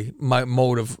in my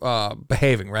mode of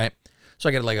behaving, right? So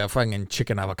I get like a fucking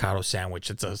chicken avocado sandwich.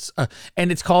 It's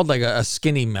and it's called like a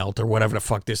skinny melt or whatever the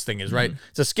fuck this thing is, right?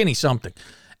 It's a skinny something.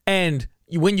 And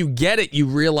when you get it, you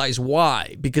realize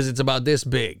why, because it's about this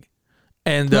big.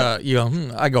 And,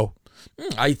 I go,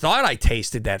 I thought I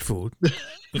tasted that food.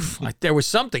 There was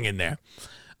something in there.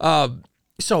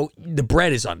 So the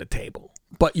bread is on the table,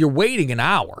 but you're waiting an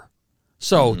hour.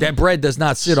 So that bread does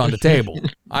not sit on the table.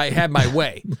 I had my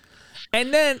way.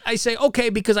 And then I say, okay,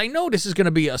 because I know this is going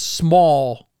to be a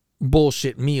small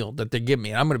bullshit meal that they give me.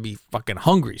 And I'm going to be fucking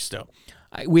hungry still.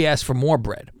 We asked for more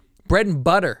bread. Bread and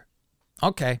butter.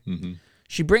 Okay.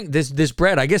 She bring this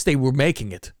bread. I guess they were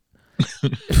making it.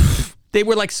 They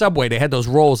were like Subway. They had those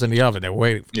rolls in the oven. They were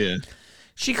waiting. Yeah.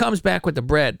 She comes back with the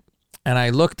bread. And I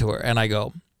look to her and I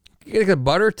go, you get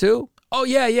butter too? Oh,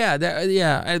 yeah.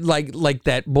 Like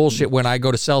that bullshit when I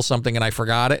go to sell something and I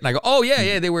forgot it. And I go, oh,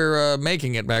 yeah, they were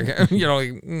making it back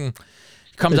here.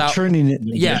 Comes out. Churning it.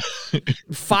 Yeah.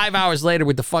 5 hours later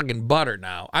with the fucking butter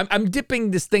now. I'm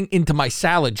dipping this thing into my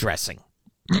salad dressing.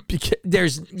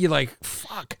 Because you're like,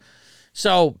 fuck.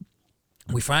 So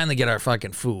we finally get our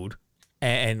fucking food.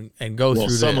 And go through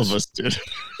this. Some of us did.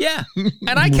 Yeah.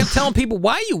 And I kept telling people,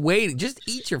 why are you waiting? Just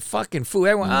eat your fucking food.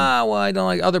 Everyone, well, I don't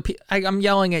like other people. I'm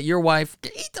yelling at your wife,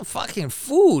 eat the fucking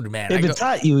food, man. If it's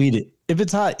hot, you eat it. If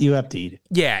it's hot, you have to eat it.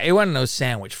 Yeah, it wasn't no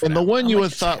sandwich for And the one you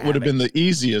would thought would have been the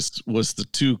easiest was the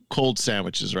 2 cold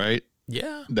sandwiches, right?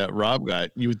 Yeah. That Rob got.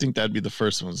 You would think that'd be the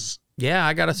first ones. Yeah,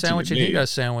 I got a sandwich and he got a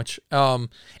sandwich. And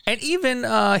even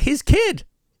his kid.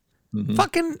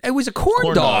 Fucking, it was a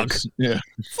corn dog. Dogs. Yeah.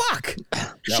 Fuck.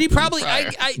 She probably,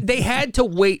 they had to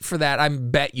wait for that, I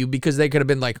bet you, because they could have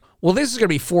been like, well, this is going to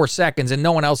be 4 seconds and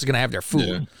no one else is going to have their food.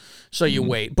 Yeah. So you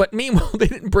wait. But meanwhile, they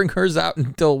didn't bring hers out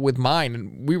until with mine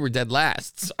and we were dead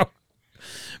last. So,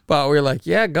 but we were like,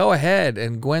 yeah, go ahead.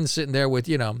 And Gwen's sitting there with,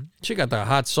 she got the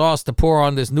hot sauce to pour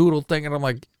on this noodle thing. And I'm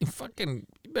like, fucking,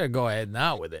 you better go ahead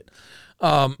now with it.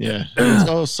 Yeah.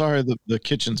 Oh, sorry. The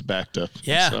kitchen's backed up.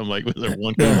 Yeah. So I'm like, with there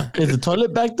one. Is the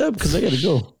toilet backed up? Because I got to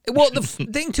go. Well, the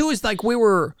thing too is like we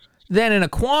were then in a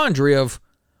quandary of,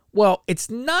 well,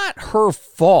 it's not her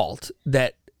fault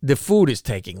that the food is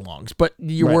taking long, but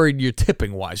you're worried you're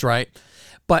tipping wise, right?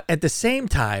 But at the same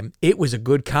time, it was a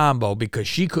good combo because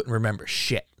she couldn't remember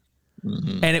shit.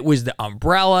 And it was the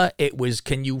umbrella. It was,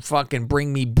 can you fucking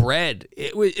bring me bread?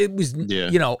 It was, she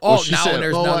said,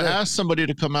 there's I asked somebody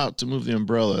to come out to move the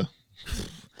umbrella.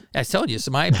 I told you, it's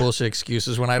my bullshit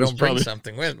excuses when I don't bring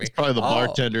something with me. It's probably the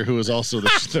bartender who was also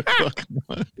the cook.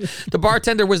 The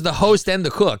bartender was the host and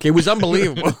the cook. It was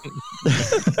unbelievable.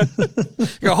 You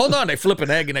go, hold on. They flip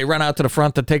an egg and they run out to the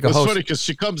front to take a host. It's funny because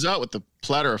she comes out with the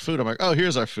platter of food. I'm like, oh,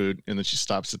 here's our food. And then she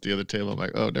stops at the other table. I'm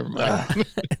like, oh, never mind. I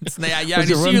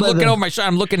just see you looking over my shot.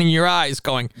 I'm looking in your eyes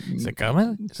going, is it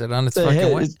coming? Is it on its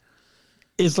fucking way?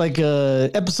 It's like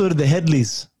an episode of the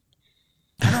Headleys.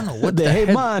 I don't know what the Hey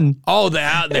Man. Oh, the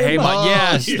Hey Man.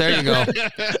 Yes, there you go.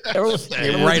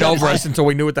 Right over us until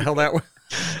we knew what the hell that was.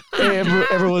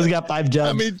 Everyone's got 5 jobs.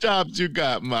 How many jobs you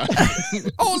got, man?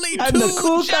 Only 2 I'm the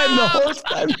cool jobs. time, the horse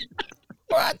time.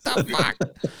 What the fuck?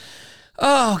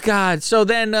 Oh God! So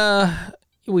then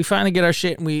we finally get our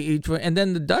shit, and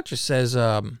then the Duchess says,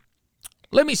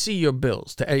 "Let me see your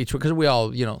bills to each because we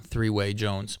all, 3-way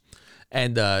Jones,"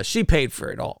 and she paid for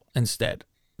it all instead,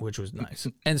 which was nice.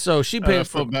 And so she paid. I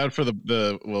felt bad for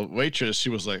the waitress. She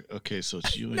was like, "Okay, so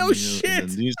it's you and no you, shit. and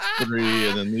then these 3,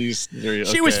 and then these 3."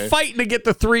 She was fighting to get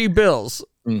the 3 bills.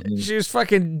 Mm-hmm. She was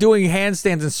fucking doing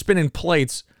handstands and spinning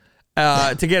plates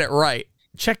to get it right.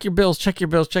 Check your bills. Check your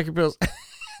bills. Check your bills.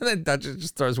 And then Duchess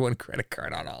just throws 1 credit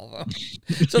card on all of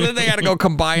them. So then they had to go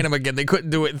combine them again. They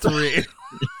couldn't do it in 3.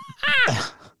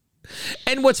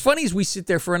 And what's funny is we sit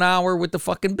there for an hour with the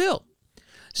fucking bill.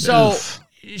 So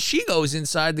she goes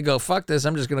inside to go, fuck this.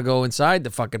 I'm just going to go inside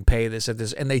to fucking pay this at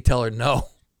this. And they tell her no.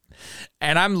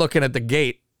 And I'm looking at the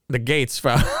gates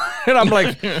found. And I'm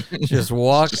like, just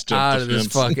walk out of this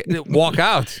fucking, walk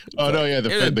out. Oh, no, yeah,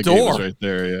 the door. gate was right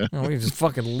there, yeah. We just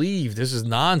fucking leave. This is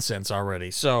nonsense already.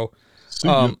 So,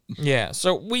 yeah,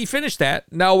 so we finished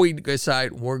that. Now we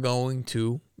decide we're going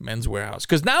to Men's Warehouse.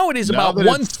 Because now it is about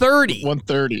 1:30.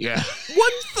 1:30, yeah.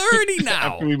 1:30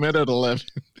 now. After we met at 11.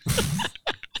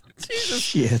 Jesus.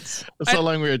 Shit. That's how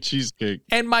long we had cheesecake.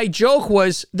 And my joke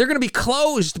was, they're going to be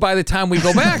closed by the time we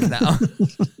go back now.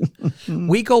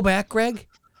 We go back, Greg.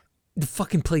 The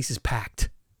fucking place is packed.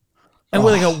 And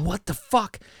we're like, what the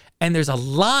fuck? And there's a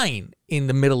line in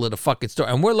the middle of the fucking store.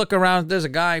 And we're looking around. There's a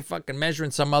guy fucking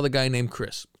measuring some other guy named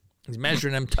Chris. He's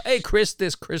measuring him. Hey, Chris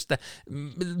this, Chris that.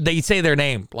 They say their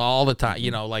name all the time.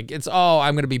 Like it's,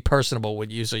 I'm going to be personable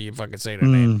with you, so you fucking say their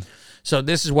name. So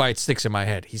this is why it sticks in my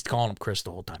head. He's calling him Chris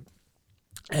the whole time.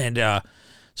 And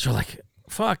so we're like,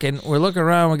 fuck. And we're looking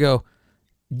around. We go,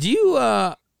 do you,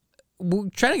 we're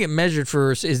trying to get measured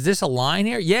for, is this a line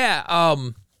here? Yeah.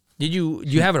 Do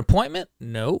you have an appointment?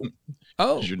 No.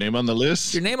 Oh. Is your name on the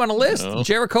list? Your name on the list? No.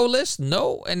 Jericho list?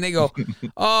 No. And they go,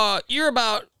 you're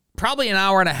about probably an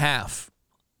hour and a half.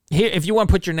 Here, if you want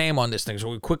to put your name on this thing, so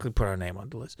we quickly put our name on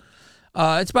the list.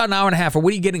 It's about an hour and a half. Or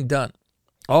what are you getting done?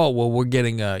 Oh, well, we're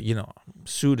getting,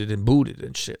 suited and booted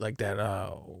and shit like that.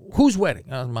 Whose wedding?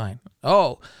 Oh, mine.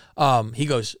 Oh, he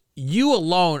goes, you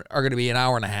alone are going to be an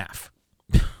hour and a half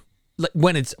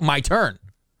when it's my turn.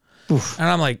 Oof. And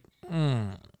I'm like,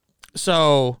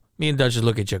 So me and Dutch just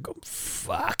look at you and go,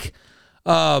 fuck.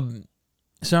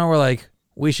 So we're like,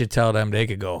 we should tell them they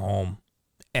could go home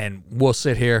and we'll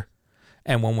sit here.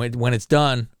 And when it's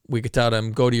done, we could tell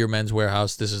them, go to your Men's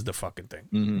Warehouse. This is the fucking thing.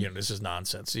 Mm-hmm. This is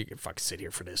nonsense. So you can fucking sit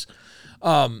here for this.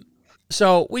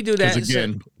 So we do that. Because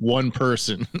again, one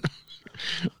person.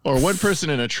 Or one person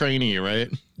and a trainee, right?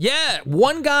 Yeah,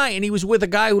 one guy, and he was with a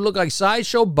guy who looked like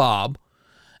Sideshow Bob,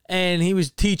 and he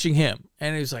was teaching him.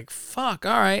 And he was like, fuck,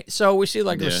 all right. So we see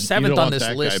like the 7th on this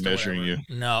list. Guy measuring you.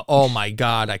 No, oh my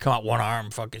God, I come out one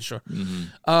arm fucking short.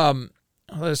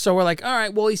 Mm-hmm. So we're like, all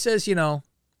right, well, he says,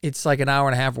 it's like an hour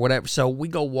and a half or whatever. So we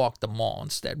go walk the mall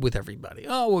instead with everybody.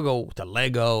 Oh, we'll go to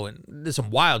Lego, and there's some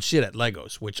wild shit at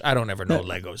Legos, which I don't ever know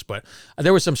Legos, but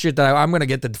there was some shit that I'm going to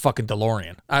get the fucking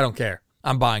DeLorean. I don't care.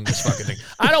 I'm buying this fucking thing.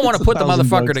 I don't want to put the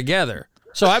motherfucker together.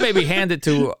 So I maybe hand it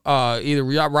to either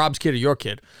Rob's kid or your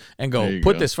kid and go,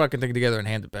 put this fucking thing together and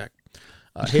hand it back.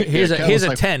 Here's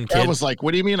a 10, kid. I was like,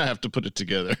 what do you mean I have to put it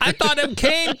together? I thought it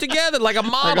came together like a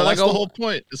model. That's the whole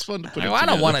point. It's fun to put it together. I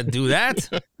don't want to do that.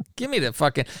 Give me the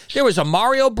fucking... There was a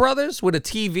Mario Brothers with a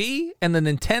TV and the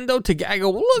Nintendo together. I go,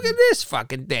 look at this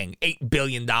fucking thing. $8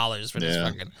 billion for this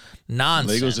fucking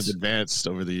nonsense. Legos have advanced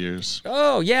over the years.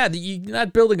 Oh, yeah. You're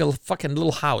not building a fucking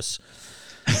little house.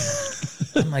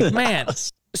 I'm like, man.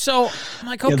 So, I'm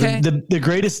like, okay. Yeah, the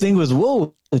greatest thing was,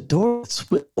 whoa, the door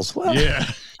swivels. Wow. Yeah.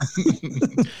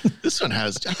 This one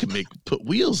I can put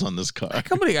wheels on this car. I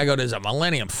go, there's a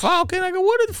Millennium Falcon. I go,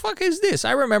 what the fuck is this?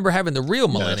 I remember having the real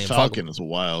Millennium Falcon. Falcon is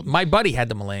wild. My buddy had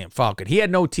the Millennium Falcon. He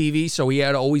had no TV, so he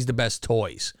had always the best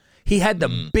toys. He had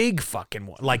the big fucking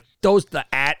one, like those, the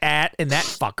at and that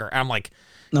fucker. I'm like,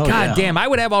 God damn, I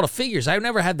would have all the figures. I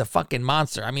never had the fucking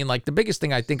monster. I mean, like, the biggest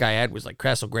thing I think I had was, like,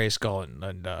 Castle Grayskull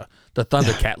and the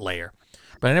Thundercat layer.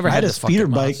 But I never had the speeder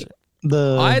fucking bike.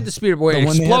 Monster. I had the speeder bike. It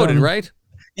exploded, right?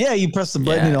 Yeah, you press the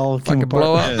button and all fucking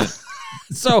blow up.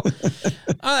 So,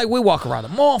 we walk around the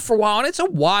mall for a while, and it's a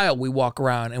while we walk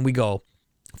around, and we go,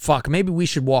 fuck, maybe we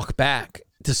should walk back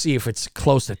to see if it's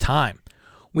close to time.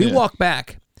 We walk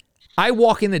back. I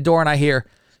walk in the door, and I hear,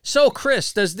 so,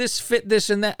 Chris, does this fit this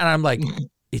and that? And I'm like...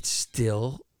 It's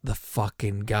still the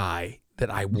fucking guy that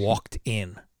I walked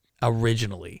in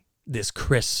originally this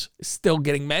Chris is still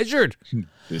getting measured.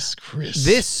 This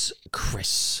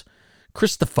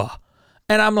Christopher.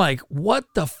 And I'm like, what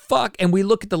the fuck? And we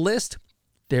look at the list.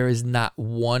 There is not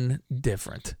one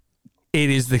different. It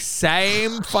is the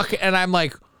same fucking, and I'm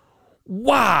like,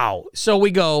 wow. So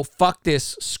we go, fuck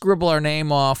this, scribble our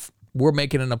name off. We're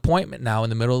making an appointment now in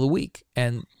the middle of the week,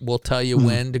 and we'll tell you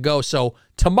when to go. So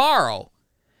tomorrow,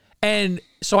 and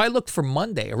so I looked for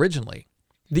Monday originally.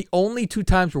 The only 2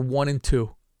 times were 1 and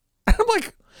 2. And I'm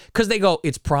like, because they go,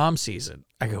 it's prom season.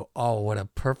 I go, oh, what a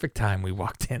perfect time we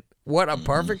walked in. What a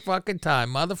perfect fucking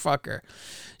time, motherfucker.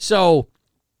 So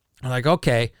I'm like,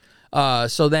 okay.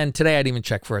 So then today I didn't even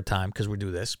check for a time because we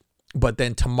do this. But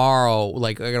then tomorrow,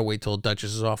 like, I got to wait till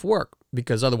Duchess is off work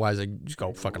because otherwise I just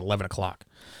go fucking 11 o'clock.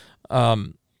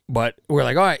 But we're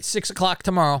like, all right, 6 o'clock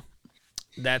tomorrow.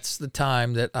 That's the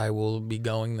time that I will be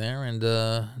going there and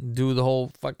do the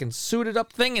whole fucking suited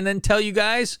up thing and then tell you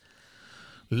guys,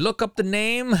 look up the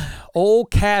name, Old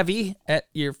Cavy, at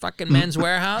your fucking Men's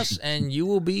Warehouse, and you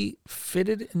will be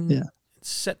fitted and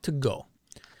set to go.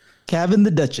 Cav and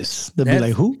the Duchess. They'll be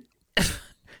like, who?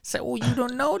 Say, well, you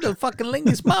don't know the fucking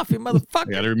Lingus Mafia, motherfucker.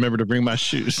 I got to remember to bring my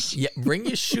shoes. Yeah, bring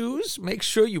your shoes. Make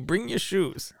sure you bring your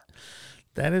shoes.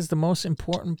 That is the most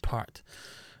important part.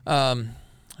 And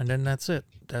then that's it.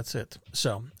 That's it.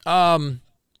 So,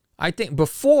 I think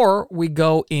before we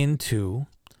go into,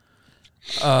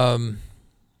 I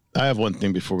have one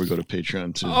thing before we go to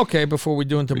Patreon too. Okay, before we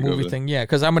do into the movie thing, yeah,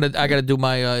 because I got to do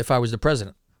my If I Was the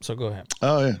President. So go ahead.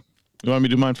 Oh yeah, you want me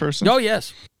to do mine first? Oh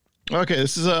yes. Okay,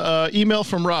 this is a email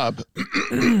from Rob.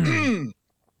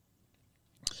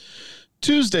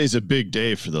 Tuesday's a big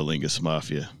day for the Lingus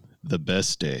Mafia. The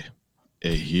best day.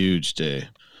 A huge day.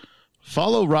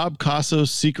 Follow Rob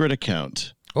Casso's secret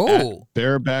account. Oh.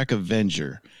 Bareback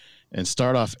Avenger. And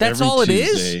start off That's every all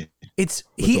Tuesday. It is?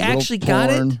 He actually got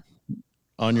it?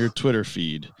 On your Twitter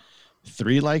feed.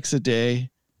 3 likes a day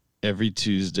every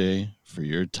Tuesday for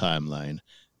your timeline.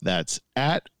 That's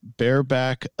at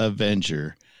Bareback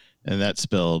Avenger. And that's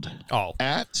spelled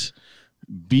at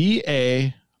BAREAVENG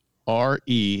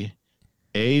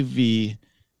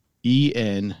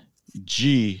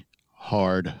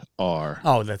hard R.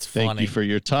 Oh, that's funny. Thank you for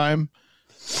your time.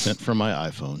 Sent from my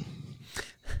iPhone.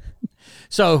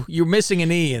 So you're missing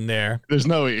an E in there. There's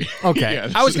no E. Okay. Yeah,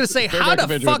 I was going to say, how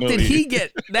the fuck did E. he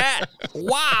get that?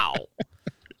 Wow.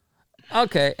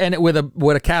 Okay. And with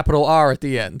a capital R at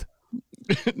the end.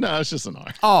 No, it's just an R.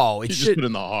 Oh, it should just put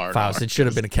in the hard Faust, R. it should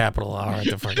have been a capital R at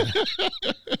the fucking.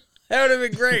 That would have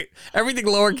been great. Everything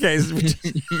lowercase.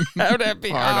 That would have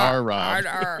been hard R, Rob. Hard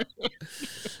R.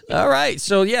 All right.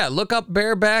 So yeah, look up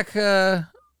Bareback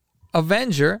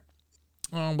Avenger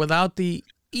without the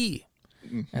E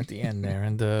at the end there,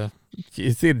 and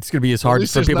it's going to be as hard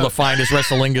for people to find as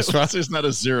Wrestlingus. There's not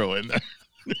a 0 in there.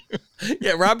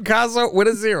 Yeah, Rob Casso with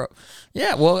a 0.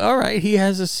 Yeah, well, all right. He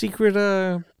has a secret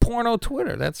porno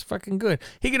Twitter. That's fucking good.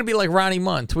 He gonna be like Ronnie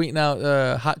Munn tweeting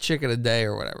out hot chick of the day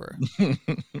or whatever.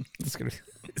 It's gonna be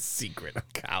a secret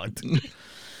account.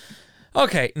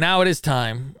 Okay, now it is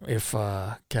time. If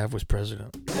Cav was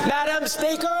president. Madam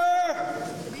Speaker,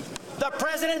 the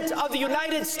President of the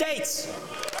United States.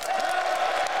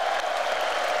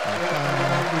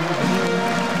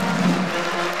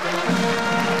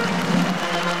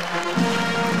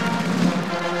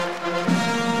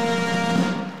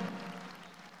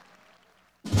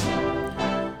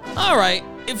 All right,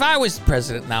 if I was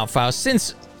president now, Faust,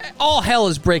 since all hell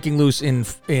is breaking loose in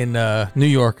New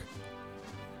York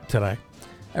today,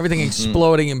 everything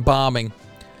exploding and bombing,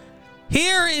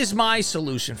 here is my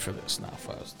solution for this now,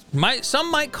 Faust. Some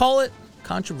might call it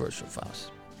controversial,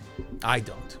 Faust. I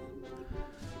don't.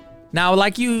 Now,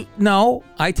 like you know,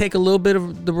 I take a little bit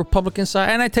of the Republican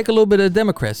side, and I take a little bit of the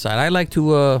Democrat side. I like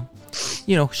to,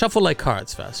 shuffle like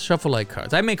cards, Faust. Shuffle like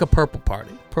cards. I make a purple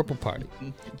party. Purple party.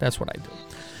 That's what I do.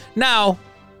 Now,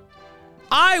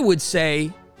 I would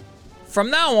say,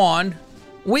 from now on,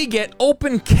 we get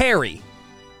open carry.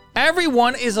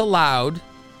 Everyone is allowed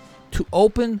to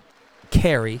open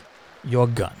carry your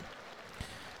gun.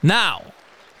 Now,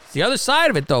 the other side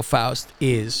of it, though, Faust,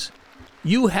 is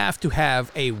you have to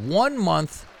have a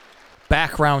 1-month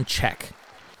background check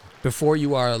before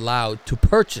you are allowed to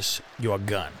purchase your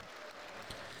gun.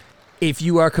 If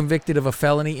you are convicted of a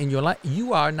felony in your life,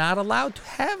 you are not allowed to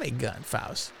have a gun,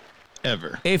 Faust.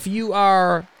 Ever. If you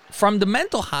are from the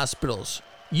mental hospitals,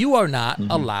 you are not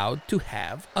allowed to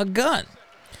have a gun.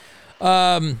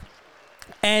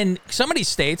 And some of these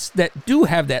states that do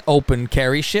have that open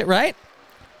carry shit, right?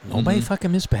 Nobody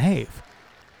fucking misbehave.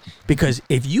 Because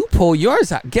if you pull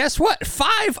yours out, guess what?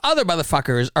 5 other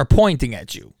motherfuckers are pointing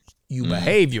at you. You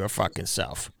behave your fucking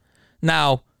self.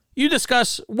 Now, You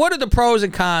discuss what are the pros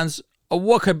and cons.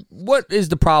 What is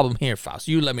the problem here, Faust?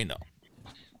 You let me know.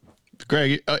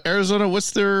 Greg, Arizona,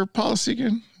 what's their policy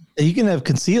again? You can have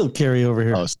concealed carry over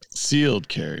here. Oh, sealed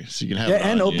carry. So you can have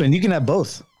and open. You can have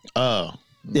both. Oh.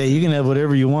 Yeah, you can have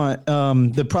whatever you want.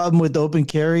 The problem with open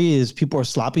carry is people are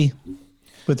sloppy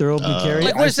with their open carry.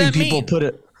 Like, what does that mean?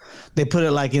 They put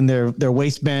it like in their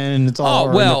waistband, and it's all.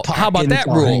 Oh well, how about that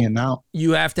rule?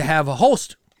 You have to have a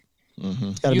holster.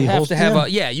 Mm-hmm. You have to have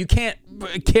you can't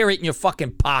carry it in your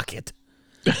fucking pocket.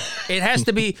 It has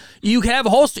to be. You can have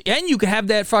a holster, and you can have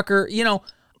that fucker. You know,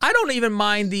 I don't even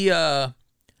mind the.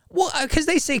 Because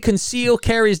they say concealed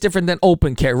carry is different than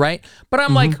open carry, right? But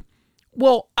I'm like,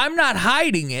 well, I'm not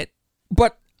hiding it,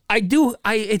 but I do.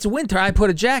 It's winter. I put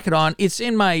a jacket on. It's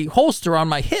in my holster on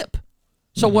my hip.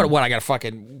 So what? I gotta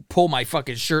fucking pull my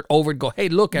fucking shirt over and go, hey,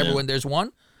 look, everyone, there's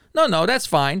one. No, that's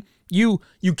fine. You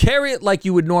carry it like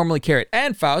you would normally carry it.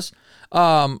 And Faust,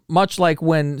 much like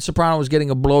when Soprano was getting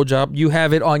a blowjob, you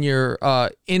have it on your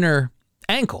inner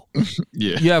ankle.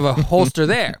 Yeah, you have a holster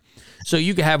there. So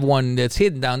you can have one that's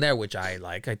hidden down there, which I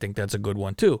like. I think that's a good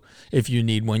one, too. If you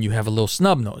need one, you have a little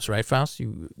snub nose, right, Faust?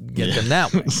 You get them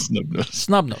that way.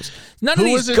 Snub nose. None of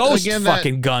these ghost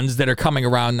fucking guns that are coming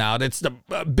around now. That's the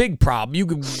big problem. You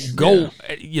can go,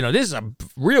 this is a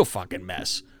real fucking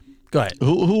mess. Go ahead.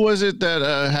 Who was it that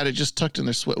had it just tucked in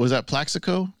their sweat? Was that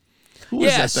Plaxico?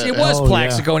 Yes, it was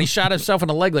Plaxico, and he shot himself in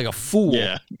the leg like a fool.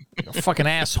 Yeah. Like a fucking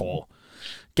asshole.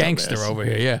 Gangster over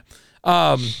here, yeah.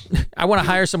 I want to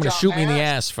hire someone to shoot me in the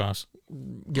ass, Faust.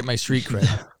 Get my street cred.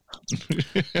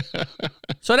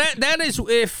 So that is,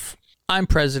 if I'm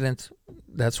president,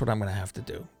 that's what I'm going to have to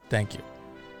do. Thank you.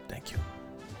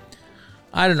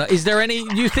 I don't know. Is there any?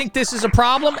 Do you think this is a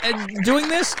problem doing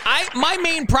this? My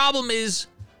main problem is,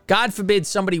 God forbid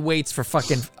somebody waits for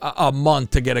fucking a month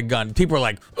to get a gun. People are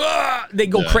like, ugh! They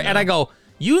go crazy, and I go,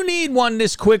 you need one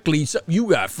this quickly. So you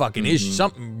got fucking issues.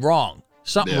 Something wrong.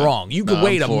 Wrong. You could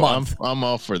wait a month. I'm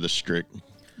all for the strict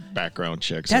background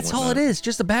checks. That's all it is.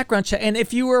 Just a background check. And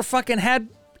if you were fucking had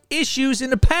issues in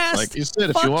the past, like you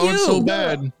said, if you want so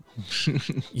bad.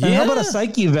 Yeah. And how about a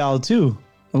psyche eval too,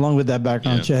 along with that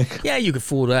background check? Yeah, you could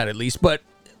fool that at least. But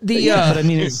but I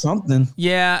mean, it's something.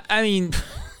 Yeah, I mean,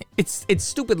 it's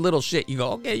stupid little shit. You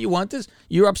go, okay, you want this?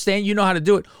 You're upstanding. You know how to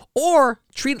do it. Or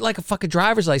treat it like a fucking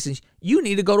driver's license. You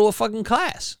need to go to a fucking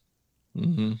class.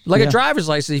 Like a driver's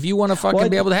license. If you want to fucking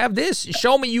be able to have this,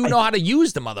 show me you know how to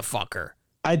use the motherfucker.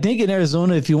 I think in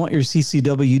Arizona, if you want your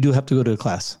CCW, you do have to go to a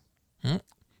class.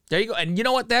 There you go. And you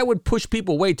know what? That would push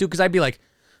people away too, because I'd be like,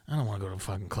 I don't want to go to a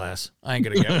fucking class. I ain't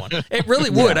gonna get one. It really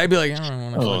would. I'd be like, I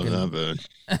don't want to not bad.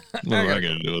 What am I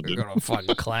gonna do with it? Go to a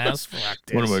fucking class. Fuck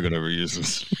this. When am I gonna ever use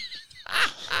this?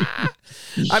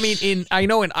 I mean, I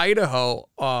know in Idaho,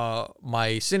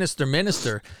 my sinister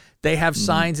minister, they have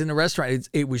signs in the restaurant.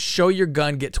 It was show your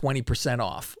gun, get 20%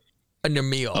 off on your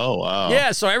meal. Oh, wow.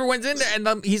 Yeah, so everyone's in there,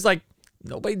 and he's like,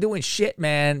 nobody doing shit,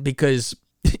 man, because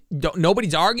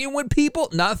nobody's arguing with people,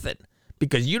 nothing,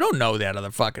 because you don't know that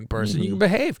other fucking person. You can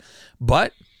behave.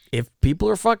 But if people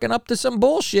are fucking up to some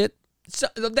bullshit,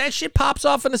 that shit pops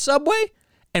off in the subway,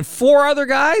 and 4 other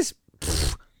guys,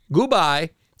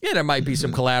 goodbye. Yeah, there might be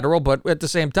some collateral, but at the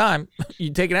same time,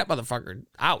 you're taking that motherfucker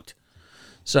out.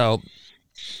 So...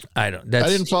 I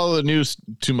didn't follow the news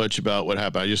too much about what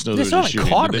happened. I just know they haven't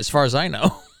caught him, as far as I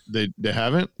know. They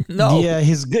haven't? No. Yeah,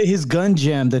 his gun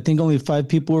jammed. I think only 5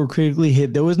 people were critically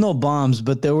hit. There was no bombs,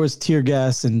 but there was tear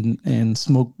gas and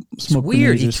smoke. It's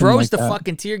weird. He throws the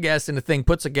fucking tear gas in the thing,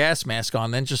 puts a gas mask on,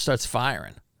 then just starts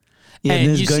firing. Yeah,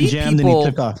 and his gun jammed and he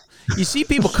took off. You see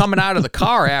people coming out of the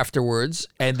car afterwards,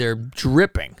 and they're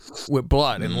dripping with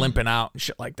blood and limping out and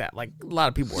shit like that. Like, a lot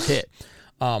of people were hit.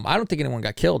 I don't think anyone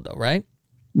got killed, though, right?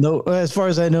 No, as far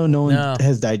as I know, no one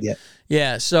has died yet.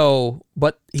 Yeah, so,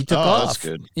 but he took off. That's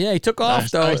good. Yeah, he took off,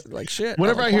 though. Like, shit.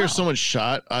 Whenever I hear someone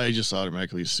shot, I just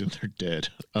automatically assume they're dead.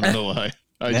 I don't know why.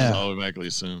 I just automatically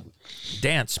assume.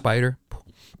 Dance, spider.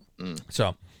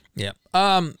 So, yeah.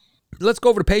 Let's go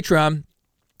over to Patreon,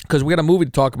 because we got a movie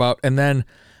to talk about, and then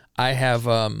I have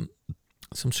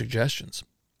some suggestions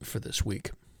for this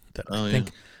week that I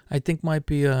think might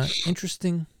be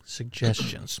interesting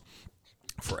suggestions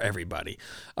for everybody.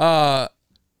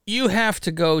 You have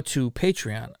to go to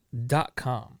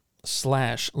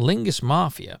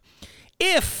patreon.com/LingusMafia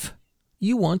if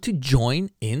you want to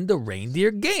join in the reindeer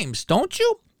games, don't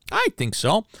you? I think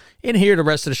so. And hear the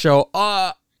rest of the show,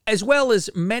 as well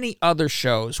as many other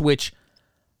shows, which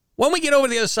when we get over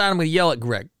to the other side, I'm going to yell at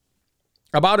Greg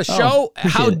about a show.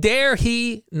 How dare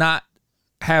he not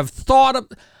have thought of...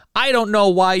 I don't know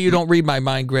why you don't read my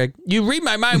mind, Greg. You read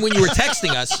my mind when you were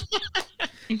texting us.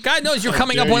 God knows you're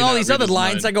coming up with all these other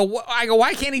lines. I go,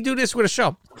 why can't he do this with a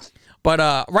show? But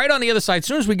right on the other side, as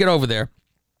soon as we get over there,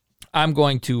 I'm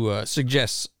going to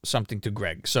suggest something to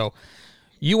Greg. So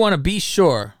you want to be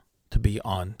sure to be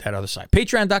on that other side.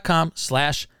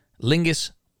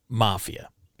 Patreon.com/Lingus Mafia.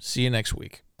 See you next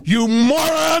week. You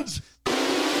morons!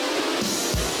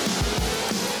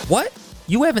 What?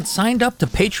 You haven't signed up to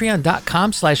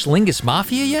Patreon.com/Lingus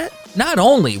Mafia yet? Not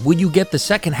only will you get the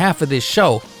second half of this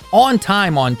show on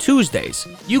time on Tuesdays,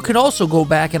 you can also go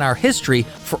back in our history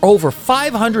for over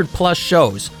 500 plus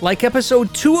shows, like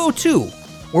episode 202,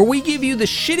 where we give you the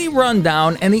shitty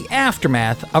rundown and the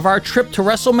aftermath of our trip to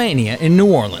WrestleMania in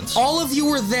New Orleans. All of you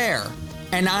were there,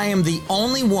 and I am the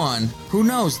only one who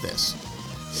knows this.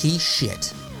 He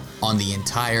shit on the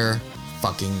entire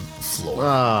fucking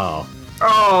floor.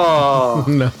 Oh,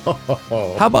 no.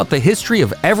 How about the history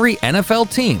of every NFL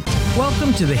team?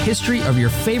 Welcome to the history of your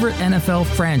favorite NFL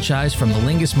franchise from the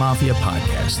Lingus Mafia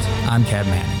podcast. I'm Cab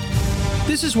Manning.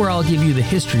 This is where I'll give you the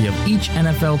history of each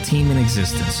NFL team in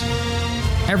existence.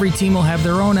 Every team will have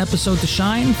their own episode to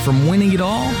shine, from winning it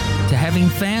all to having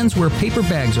fans wear paper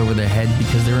bags over their head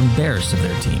because they're embarrassed of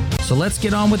their team. So let's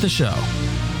get on with the show.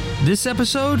 This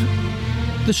episode,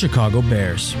 the Chicago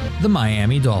Bears, the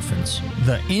Miami Dolphins,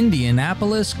 the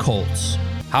Indianapolis Colts.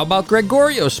 How about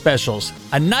Gregorio's specials,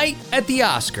 A Night at the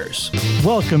Oscars?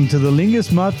 Welcome to the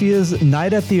Lingus Mafia's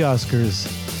Night at the Oscars.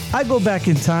 I go back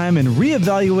in time and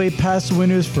reevaluate past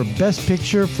winners for Best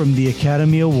Picture from the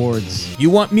Academy Awards.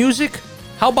 You want music?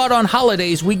 How about on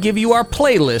holidays we give you our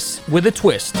playlists with a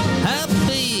twist?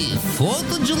 Happy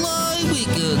 4th of July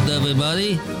weekend,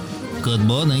 everybody. Good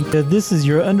morning. This is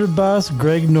your underboss,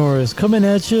 Greg Norris, coming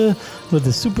at you with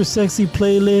a super sexy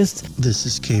playlist. This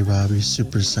is K. Robbie's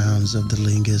Super Sounds of the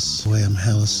Lingus. Boy, I'm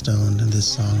hella stoned, and this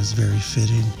song is very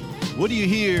fitting. What do you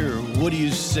hear? What do you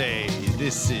say?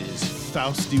 This is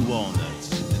Fausty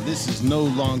Walnuts. And this is no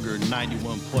longer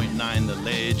 91.9 The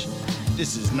Ledge.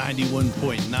 This is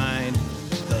 91.9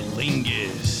 The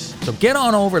Lingus. So get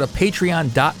on over to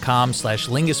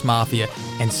patreon.com/Lingus Mafia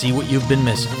and see what you've been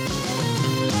missing.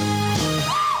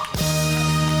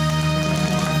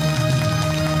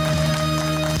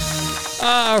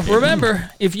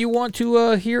 Remember, if you want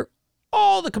to hear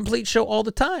all the complete show all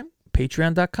the time,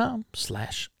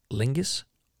 patreon.com/Lingus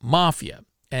Mafia.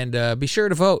 And be sure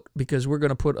to vote, because we're going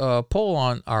to put a poll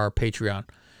on our Patreon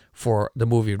for the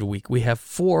movie of the week. We have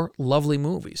 4 lovely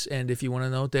movies, and if you want to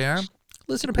know what they are,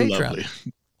 listen to Patreon.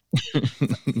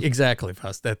 Exactly,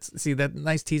 Faust. See that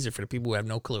nice teaser for the people who have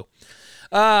no clue.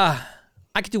 I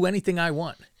could do anything I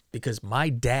want because my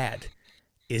dad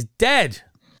is dead.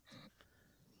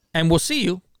 And we'll see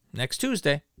you next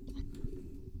Tuesday.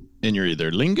 And you're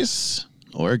either Lingus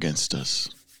or against us.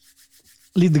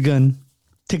 Leave the gun.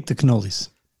 Take the cannolis.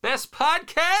 Best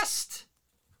podcast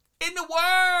in the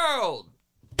world.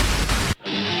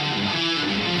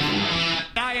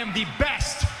 I am the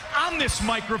best on this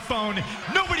microphone.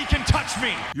 Nobody can touch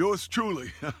me. Yours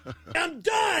truly. I'm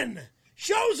done.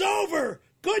 Show's over.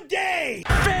 Good day.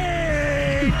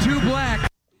 Fade to black.